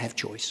citizens to have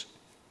choice.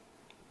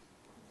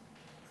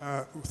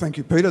 Thank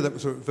you, Peter. That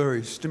was a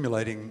very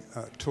stimulating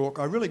talk.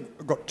 I really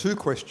got two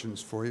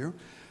questions for you.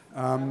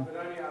 But only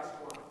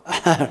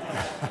ask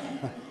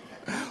one.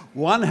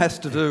 One has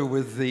to do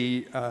with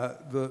the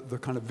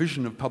kind of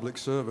vision of public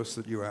service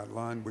that you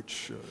outlined,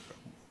 which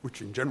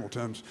in general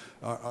terms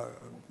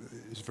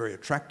is very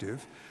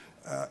attractive.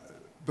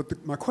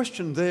 But my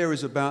question there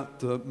is about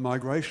the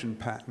migration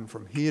pattern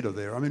from here to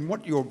there. I mean,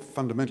 what you're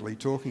fundamentally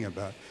talking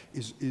about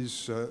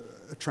is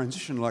a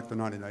transition like the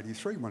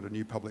 1983 one to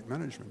new public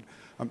management.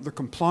 The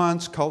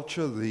compliance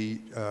culture, the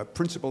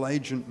principal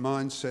agent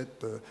mindset,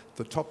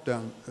 the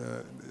top-down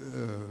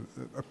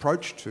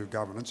approach to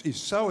governance is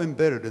so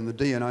embedded in the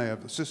DNA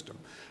of the system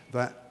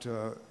that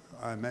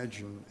I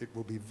imagine it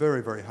will be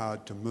very, very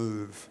hard to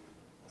move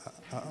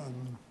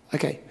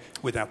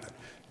without that.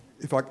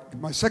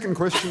 My second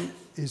question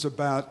is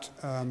about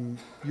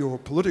your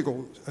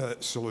political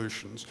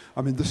solutions.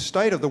 I mean, the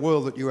state of the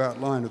world that you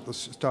outlined at the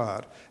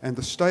start and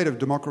the state of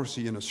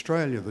democracy in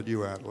Australia that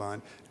you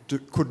outlined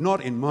could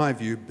not, in my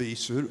view, be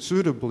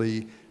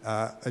suitably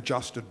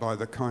adjusted by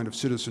the kind of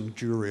citizen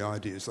jury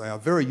ideas. They are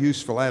very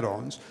useful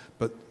add-ons,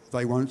 but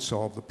they won't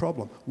solve the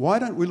problem. Why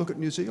don't we look at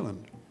New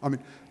Zealand? I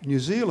mean, New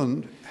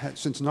Zealand,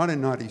 since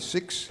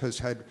 1996, has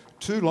had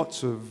two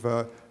lots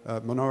of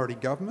minority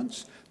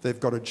governments. They've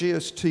got a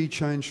GST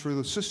change through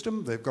the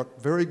system. They've got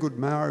very good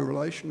Maori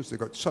relations. They've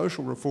got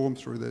social reform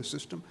through their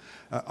system.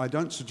 I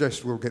don't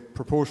suggest we'll get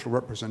proportional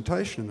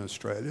representation in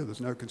Australia. There's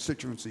no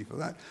constituency for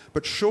that.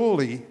 But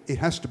surely it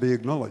has to be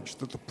acknowledged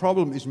that the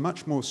problem is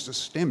much more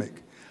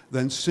systemic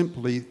than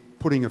simply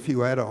putting a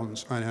few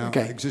add-ons on our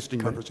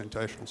existing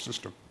representational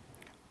system.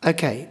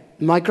 Okay,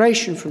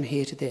 migration from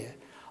here to there.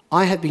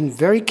 I have been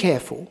very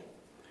careful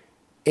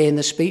in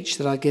the speech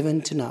that I've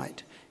given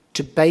tonight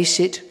to base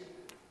it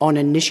on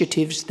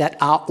initiatives that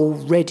are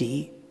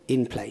already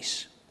in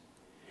place.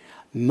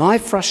 My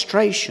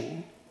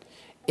frustration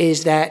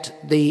is that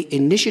the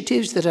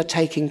initiatives that are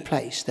taking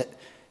place that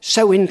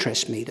so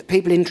interest me, that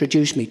people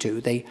introduce me to,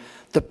 the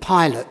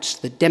pilots,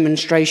 the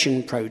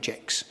demonstration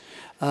projects,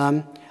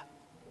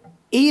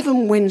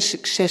 even when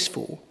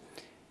successful,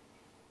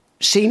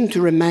 seem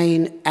to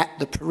remain at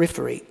the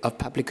periphery of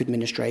public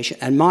administration.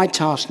 And my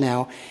task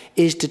now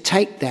is to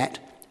take that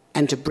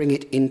and to bring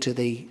it into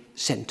the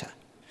centre.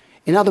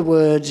 In other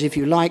words, if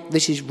you like,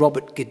 this is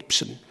Robert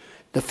Gibson.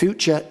 The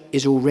future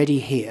is already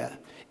here.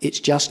 It's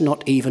just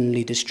not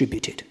evenly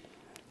distributed.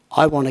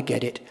 I want to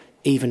get it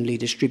evenly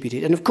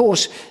distributed. And of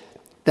course,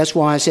 that's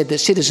why I said that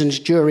citizens'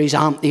 juries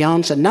aren't the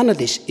answer. None of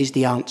this is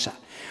the answer.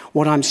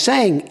 What I'm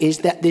saying is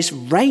that this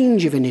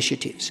range of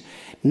initiatives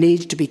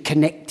needs to be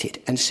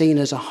connected and seen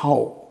as a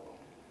whole.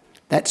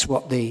 That's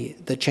what the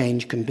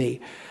change can be.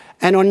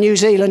 And on New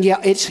Zealand, yeah,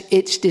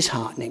 it's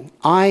disheartening.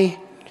 I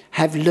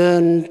have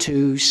learned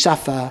to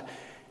suffer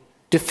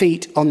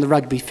defeat on the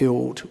rugby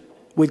field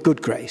with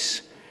good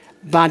grace.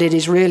 But it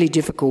is really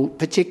difficult,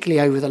 particularly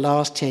over the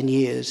last 10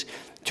 years,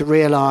 to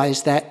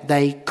realise that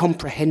they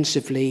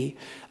comprehensively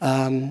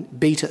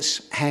beat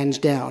us hands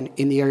down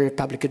in the area of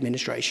public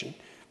administration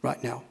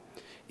right now.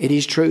 It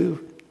is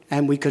true,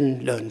 and we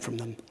can learn from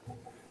them.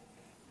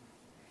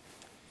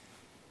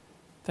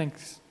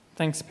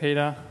 Thanks,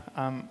 Peter.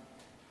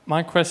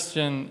 My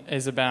question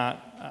is about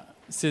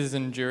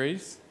citizen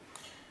juries.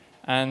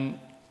 And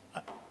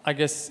I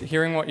guess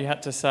hearing what you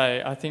had to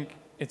say, I think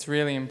it's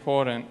really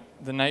important.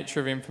 The nature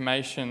of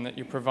information that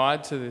you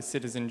provide to the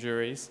citizen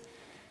juries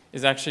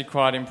is actually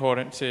quite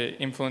important to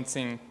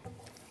influencing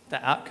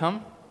the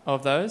outcome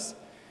of those.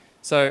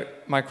 So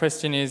my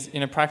question is,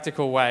 in a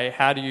practical way,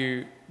 how do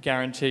you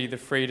guarantee the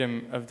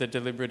freedom of the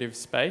deliberative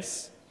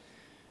space?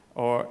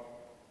 Or,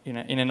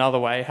 in another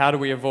way, how do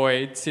we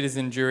avoid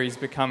citizen juries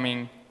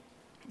becoming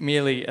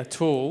merely a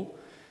tool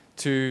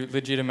to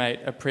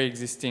legitimate a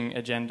pre-existing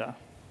agenda?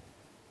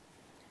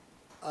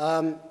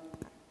 And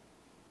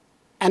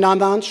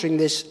I'm answering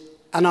this,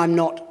 and I'm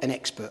not an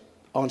expert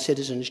on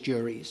citizens'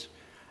 juries.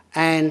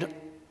 And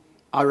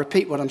I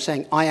repeat what I'm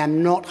saying, I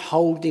am not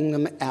holding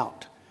them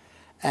out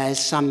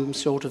as some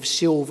sort of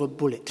silver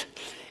bullet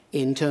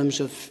in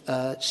terms of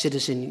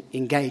citizen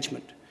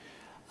engagement.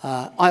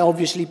 I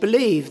obviously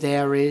believe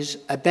there is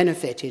a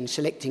benefit in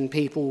selecting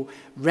people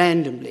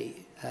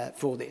randomly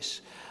for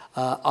this.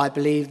 I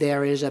believe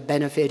there is a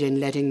benefit in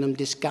letting them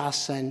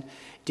discuss and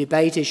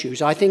debate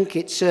issues. I think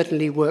it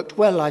certainly worked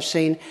well. I've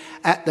seen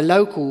at the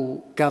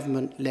local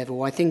government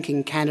level, I think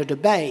in Canada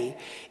Bay,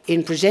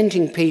 in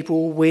presenting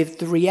people with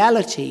the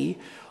reality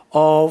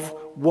of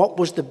what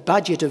was the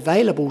budget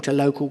available to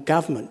local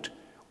government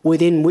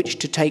within which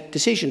to take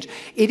decisions.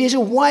 It is a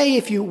way,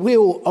 if you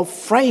will, of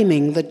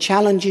framing the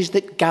challenges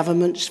that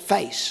governments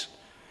face.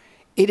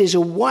 It is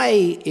a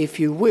way, if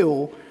you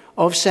will,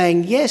 of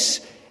saying,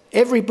 yes,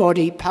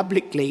 everybody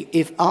publicly,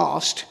 if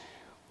asked,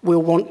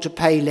 will want to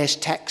pay less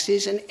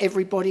taxes and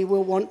everybody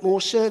will want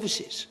more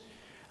services.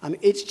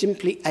 It's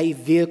simply a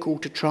vehicle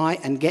to try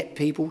and get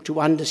people to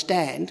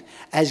understand,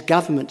 as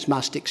governments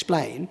must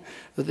explain,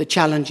 the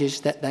challenges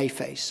that they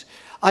face.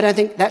 I don't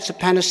think that's a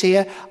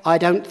panacea. I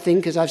don't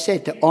think, as I've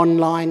said, that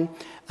online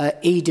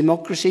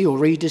e-democracy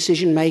or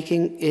e-decision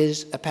making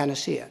is a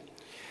panacea.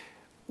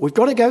 We've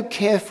got to go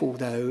careful,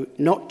 though,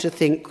 not to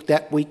think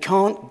that we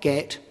can't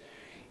get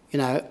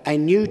a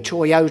new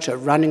Toyota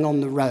running on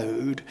the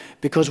road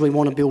because we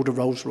want to build a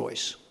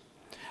Rolls-Royce.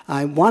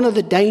 One of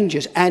the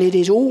dangers, and it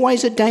is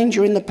always a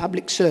danger in the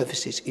public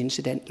services,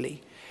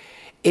 incidentally,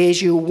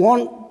 is you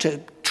want to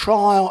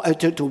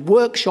to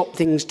workshop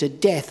things to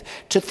death,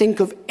 to think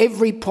of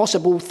every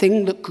possible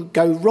thing that could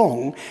go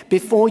wrong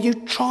before you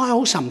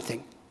trial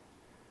something.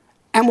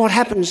 And what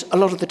happens a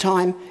lot of the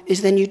time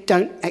is then you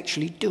don't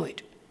actually do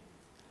it.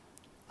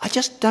 I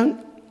just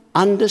don't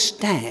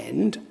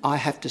understand, I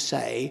have to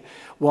say,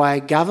 why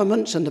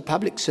governments and the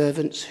public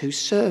servants who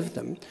serve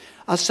them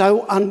are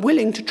so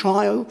unwilling to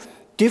try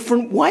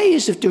different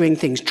ways of doing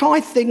things.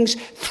 Try things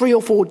 3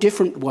 or 4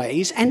 different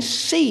ways and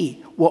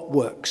see what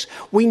works.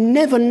 We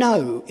never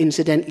know,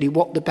 incidentally,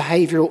 what the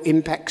behavioural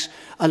impacts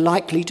are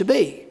likely to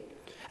be.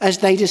 As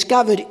they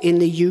discovered in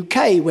the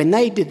UK when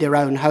they did their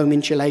own home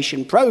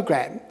insulation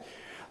programme,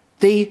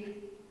 the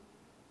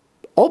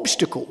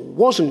obstacle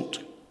wasn't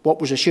what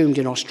was assumed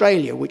in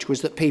Australia, which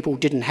was that people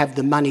didn't have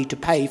the money to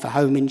pay for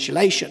home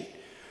insulation.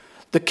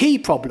 The key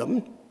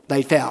problem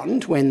they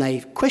found when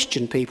they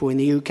questioned people in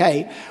the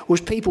UK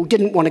was people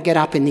didn't want to get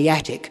up in the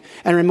attic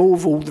and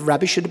remove all the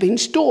rubbish that had been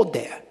stored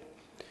there.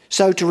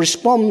 So to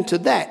respond to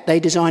that, they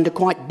designed a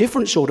quite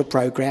different sort of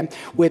programme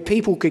where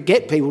people could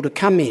get people to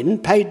come in,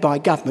 paid by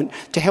government,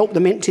 to help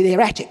them empty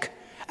their attic.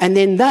 And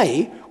then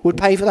they would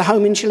pay for the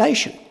home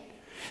insulation.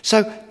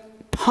 So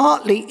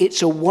partly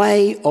it's a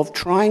way of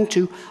trying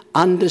to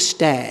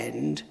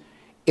understand,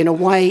 in a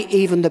way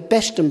even the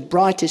best and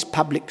brightest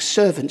public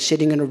servant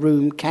sitting in a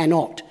room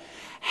cannot,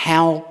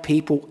 how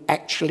people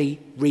actually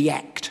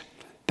react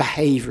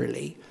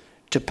behaviourally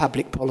to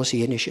public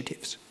policy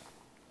initiatives.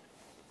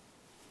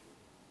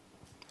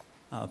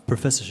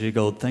 Professor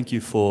Shergold, thank you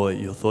for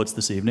your thoughts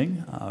this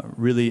evening.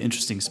 Really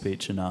interesting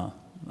speech and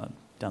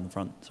down the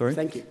front. Sorry.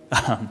 Thank you.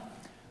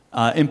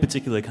 In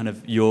particular, kind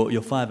of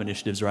your 5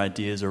 initiatives or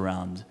ideas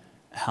around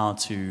how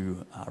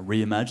to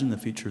reimagine the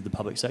future of the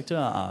public sector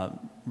are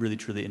really,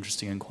 truly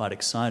interesting and quite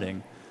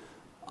exciting.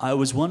 I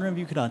was wondering if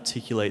you could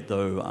articulate,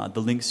 though,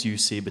 the links you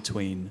see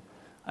between,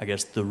 I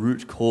guess, the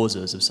root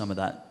causes of some of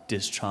that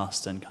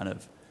distrust and kind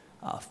of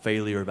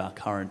failure of our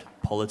current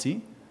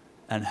polity,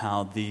 and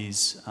how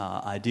these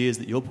ideas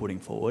that you're putting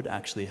forward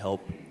actually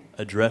help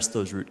address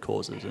those root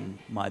causes and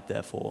might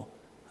therefore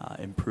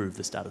improve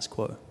the status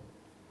quo.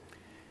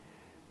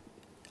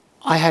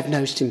 I have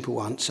no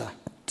simple answer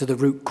to the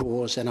root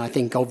cause, and I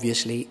think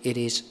obviously it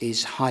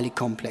is highly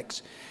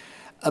complex.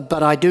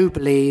 But I do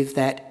believe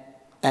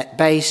that at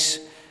base,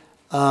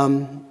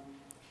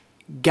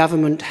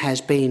 government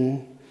has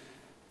been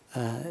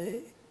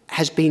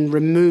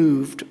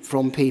removed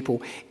from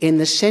people in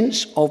the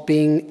sense of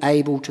being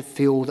able to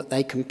feel that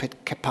they can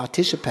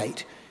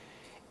participate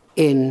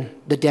in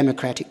the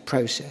democratic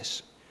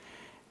process.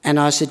 And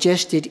I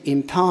suggested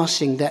in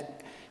passing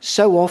that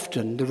so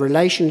often the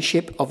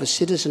relationship of a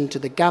citizen to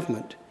the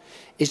government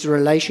is the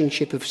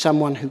relationship of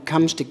someone who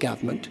comes to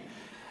government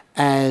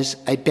as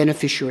a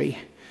beneficiary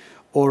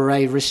or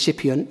a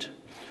recipient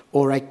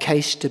or a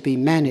case to be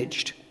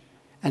managed.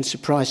 And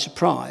surprise,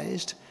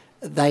 surprise,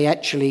 they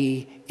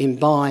actually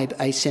imbibe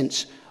a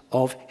sense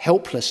of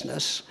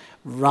helplessness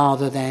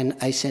rather than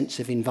a sense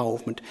of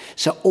involvement.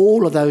 So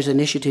all of those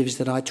initiatives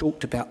that I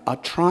talked about are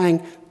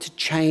trying to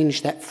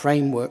change that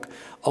framework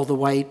of the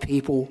way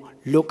people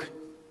look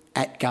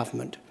at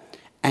government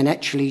and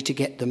actually to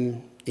get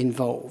them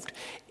involved.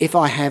 If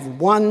I have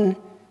one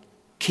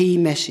key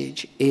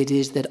message, it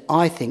is that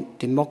I think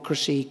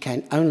democracy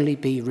can only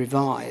be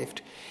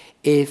revived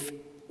if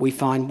we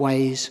find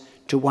ways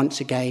to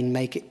once again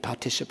make it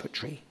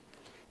participatory.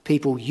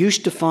 People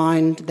used to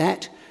find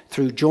that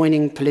through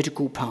joining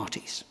political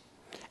parties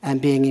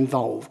and being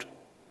involved.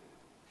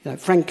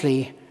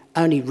 Frankly,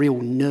 only real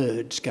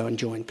nerds go and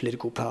join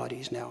political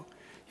parties now.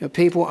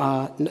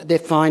 They're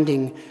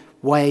finding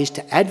ways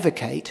to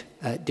advocate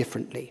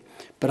differently.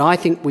 But I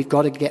think we've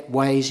got to get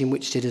ways in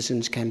which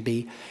citizens can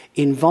be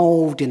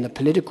involved in the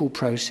political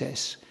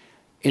process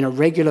in a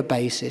regular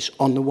basis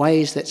on the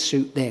ways that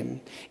suit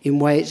them, in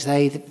ways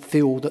they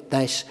feel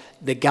that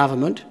the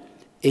government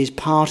is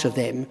part of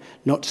them,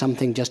 not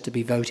something just to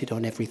be voted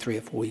on every 3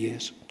 or 4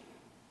 years.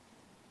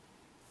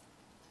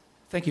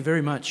 Thank you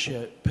very much,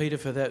 Peter,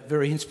 for that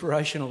very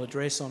inspirational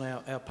address on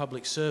our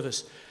public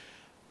service.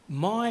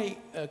 My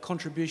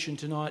contribution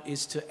tonight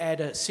is to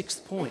add a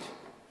 6th point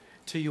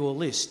to your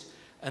list,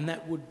 and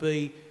that would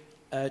be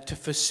to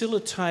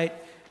facilitate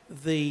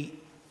the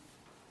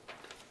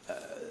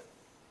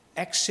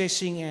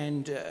accessing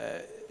and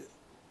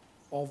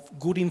of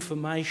good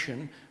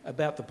information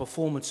about the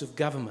performance of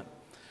government.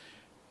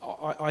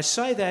 I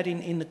say that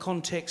in the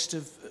context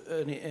of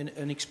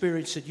an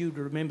experience that you'd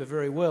remember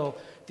very well,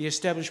 the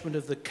establishment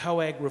of the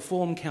COAG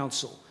Reform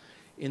Council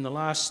in the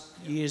last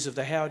years of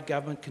the Howard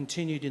government,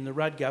 continued in the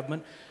Rudd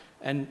government,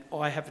 and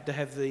I happened to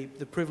have the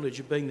privilege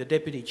of being the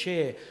deputy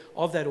chair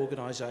of that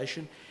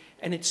organisation,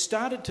 and it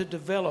started to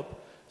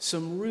develop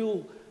some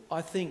real,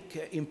 I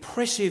think,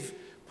 impressive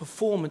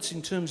performance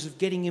in terms of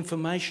getting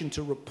information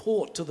to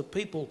report to the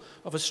people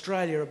of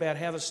Australia about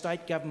how the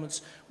state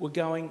governments were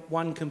going,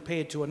 one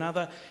compared to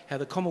another, how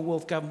the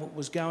Commonwealth government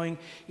was going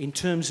in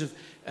terms of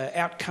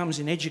outcomes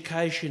in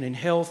education and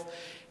health,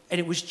 and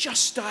it was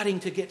just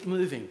starting to get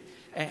moving.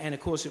 And of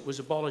course it was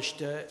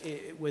abolished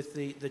with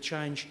the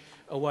change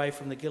away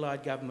from the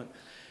Gillard government.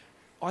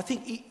 I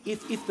think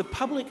if the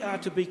public are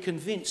to be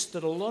convinced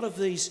that a lot of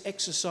these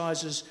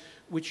exercises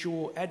which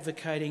you're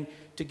advocating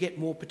to get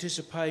more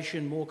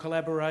participation, more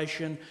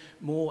collaboration,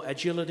 more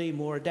agility, a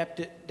more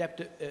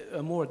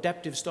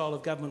adaptive style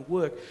of government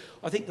work,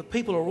 I think the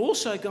people are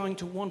also going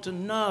to want to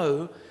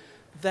know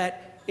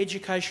that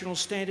educational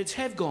standards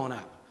have gone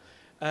up,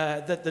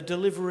 that the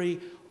delivery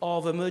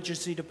of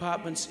emergency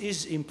departments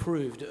is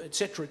improved,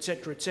 etc.,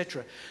 etc.,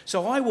 etc.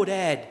 So I would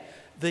add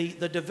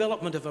the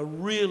development of a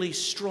really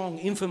strong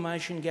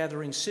information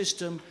gathering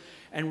system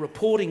and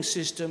reporting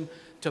system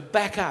to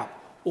back up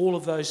all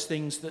of those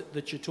things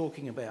that you're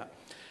talking about.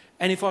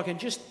 And if I can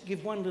just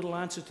give one little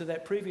answer to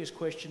that previous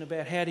question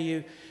about how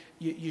do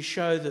you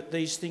show that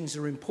these things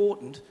are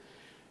important,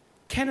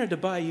 Canada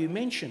Bay you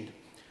mentioned.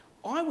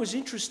 I was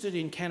interested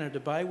in Canada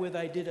Bay where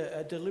they did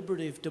a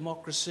deliberative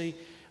democracy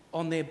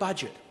on their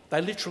budget. They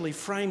literally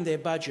framed their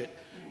budget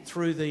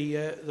through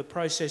the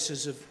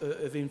processes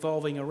of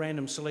involving a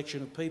random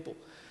selection of people.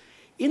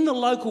 In the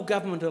local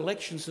government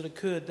elections that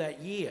occurred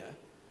that year,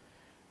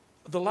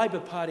 the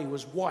Labor Party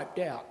was wiped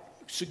out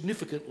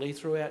significantly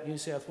throughout New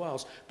South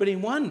Wales. But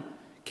in one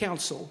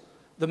council,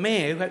 the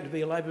mayor, who happened to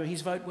be a Labor,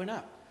 his vote went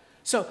up.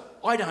 So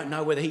I don't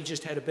know whether he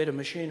just had a better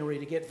machinery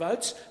to get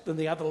votes than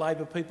the other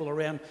Labor people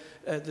around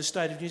the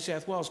state of New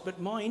South Wales. But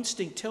my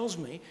instinct tells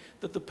me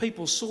that the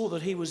people saw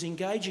that he was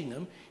engaging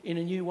them in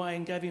a new way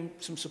and gave him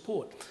some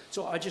support.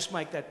 So I just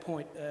make that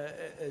point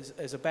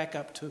as a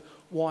backup to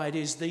why it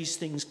is these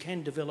things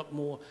can develop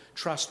more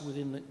trust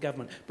within the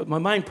government. But my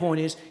main point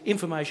is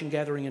information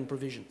gathering and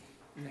provision.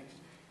 Thanks.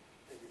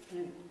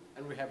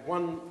 And we have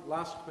one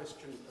last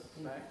question at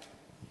the back.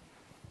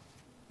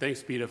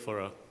 Thanks, Peter, for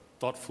a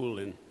thoughtful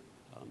and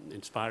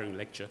inspiring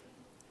lecture.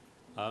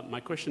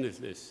 My question is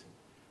this.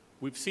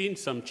 We've seen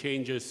some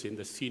changes in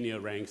the senior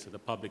ranks of the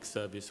public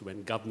service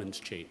when governments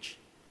change.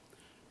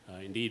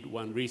 Indeed,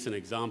 one recent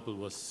example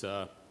was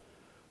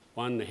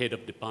one head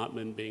of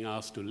department being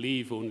asked to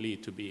leave only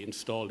to be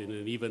installed in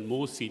an even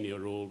more senior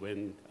role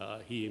when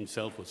he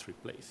himself was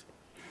replaced,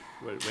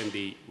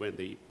 when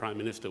the Prime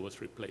Minister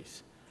was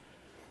replaced.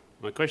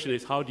 My question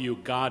is, how do you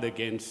guard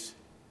against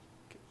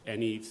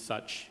any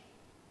such,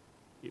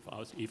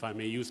 if I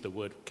may use the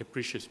word,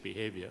 capricious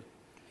behavior?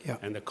 Yeah.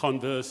 And the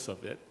converse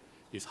of it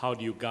is, how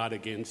do you guard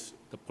against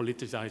the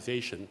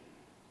politicization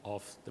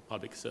of the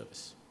public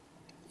service?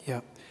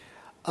 Yeah.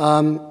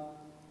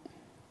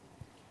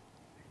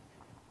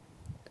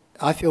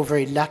 I feel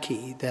very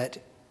lucky that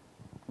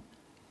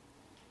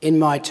in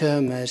my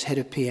term as head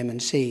of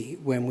PM&C,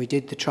 when we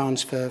did the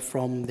transfer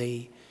from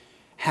the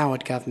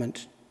Howard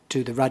government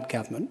to the Rudd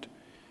government,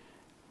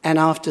 and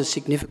after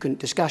significant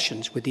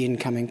discussions with the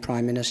incoming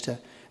Prime Minister,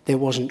 there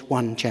wasn't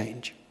one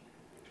change.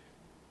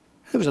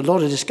 There was a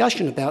lot of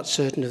discussion about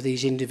certain of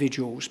these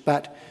individuals,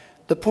 but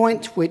the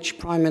point which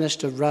Prime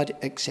Minister Rudd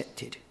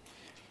accepted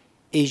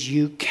is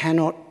you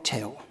cannot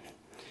tell.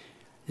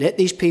 Let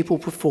these people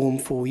perform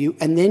for you,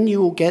 and then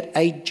you will get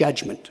a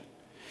judgment.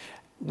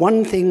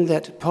 One thing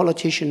that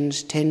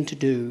politicians tend to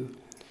do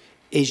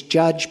is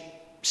judge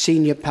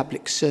senior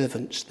public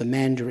servants, the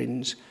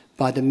mandarins,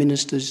 by the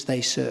ministers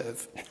they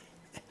serve.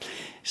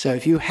 So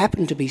if you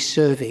happen to be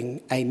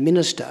serving a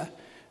minister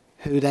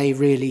who they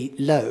really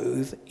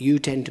loathe, you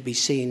tend to be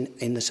seen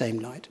in the same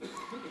light.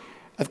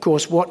 Of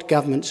course, what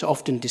governments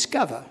often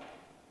discover,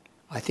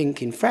 I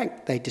think in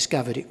fact they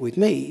discovered it with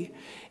me,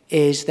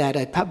 is that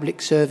a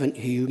public servant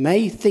who you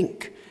may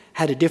think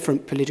had a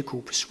different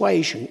political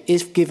persuasion,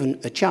 if given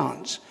a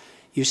chance,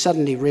 you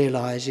suddenly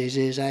realise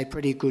is a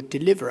pretty good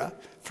deliverer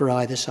for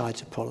either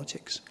sides of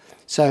politics.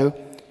 So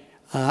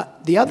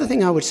the other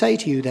thing I would say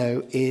to you,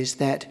 though, is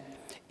that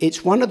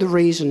it's one of the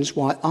reasons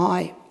why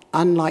I,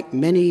 unlike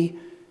many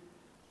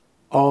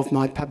of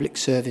my public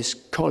service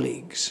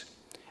colleagues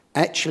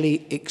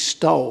actually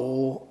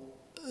extol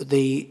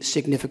the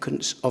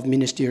significance of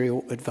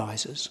ministerial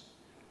advisors.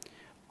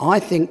 I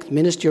think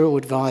ministerial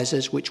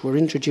advisors, which were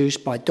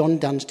introduced by Don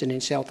Dunstan in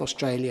South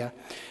Australia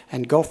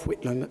and Gough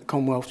Whitlam at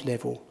Commonwealth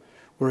level,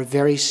 were a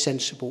very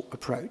sensible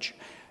approach,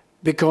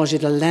 because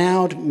it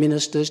allowed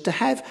ministers to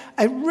have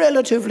a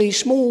relatively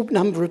small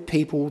number of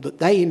people that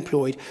they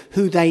employed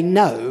who they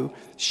know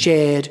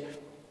shared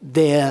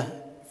their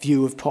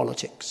view of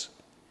politics.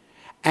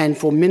 And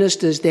for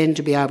ministers then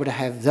to be able to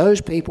have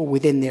those people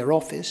within their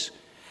office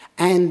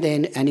and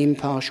then an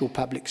impartial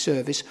public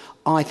service,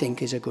 I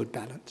think is a good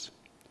balance.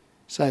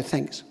 So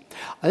thanks.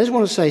 I just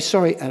want to say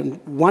sorry, and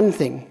one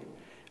thing,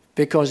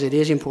 because it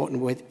is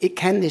important with it,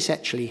 can this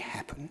actually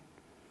happen?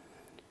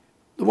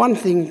 The one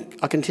thing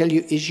I can tell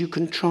you is you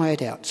can try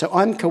it out. So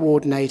I'm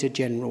Coordinator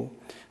General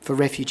for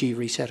Refugee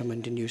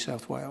Resettlement in New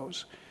South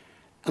Wales.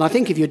 And I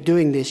think if you're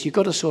doing this, you've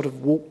got to sort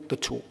of walk the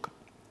talk.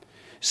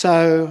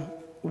 So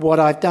what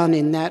I've done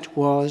in that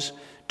was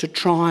to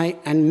try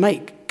and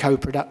make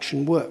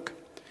co-production work.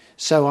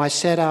 So I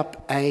set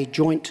up a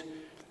joint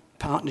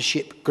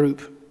partnership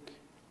group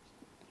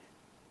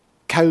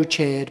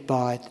co-chaired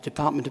by the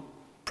Department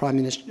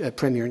of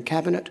Premier and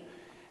Cabinet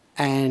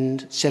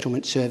and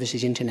Settlement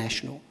Services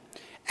International.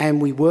 And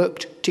we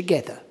worked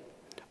together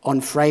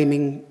on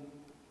framing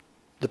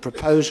the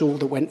proposal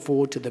that went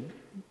forward to the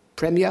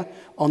Premier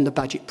on the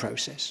budget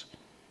process.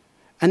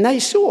 And they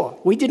saw,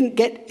 we didn't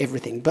get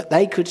everything, but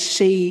they could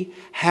see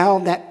how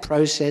that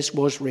process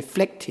was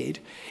reflected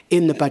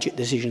in the budget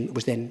decision that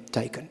was then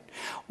taken.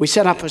 We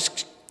set up a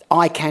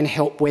I Can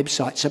Help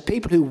website, so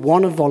people who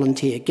want to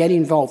volunteer, get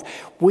involved.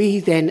 We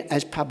then,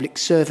 as public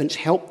servants,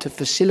 help to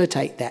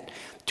facilitate that,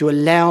 to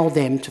allow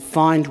them to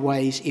find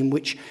ways in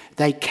which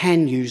they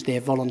can use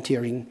their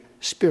volunteering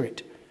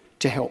spirit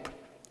to help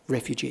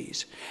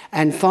refugees.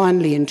 And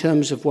finally, in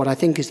terms of what I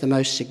think is the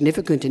most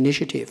significant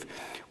initiative,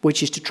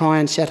 which is to try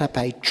and set up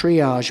a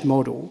triage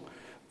model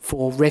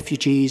for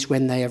refugees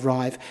when they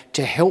arrive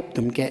to help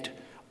them get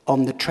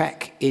on the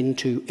track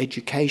into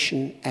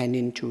education and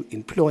into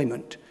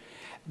employment,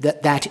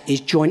 that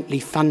is jointly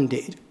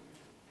funded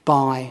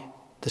by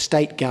the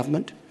state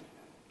government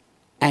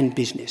and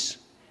business.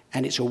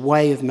 And it's a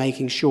way of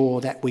making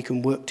sure that we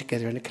can work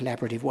together in a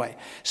collaborative way.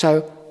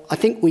 So I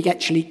think we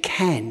actually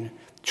can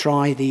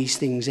try these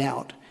things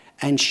out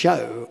and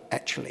show,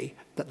 actually,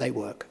 that they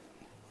work.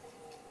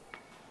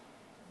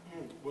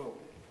 Well,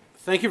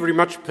 thank you very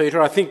much,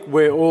 Peter. I think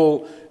we're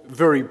all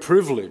very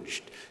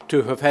privileged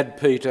to have had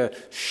Peter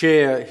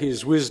share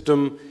his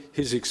wisdom,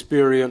 his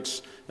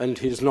experience, and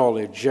his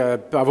knowledge.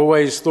 I've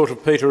always thought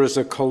of Peter as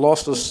a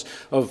colossus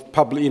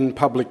in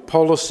public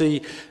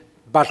policy,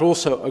 but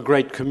also a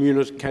great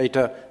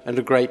communicator and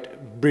a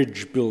great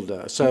bridge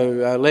builder.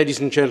 So, ladies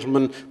and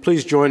gentlemen,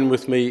 please join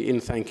with me in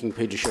thanking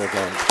Peter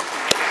Shergold.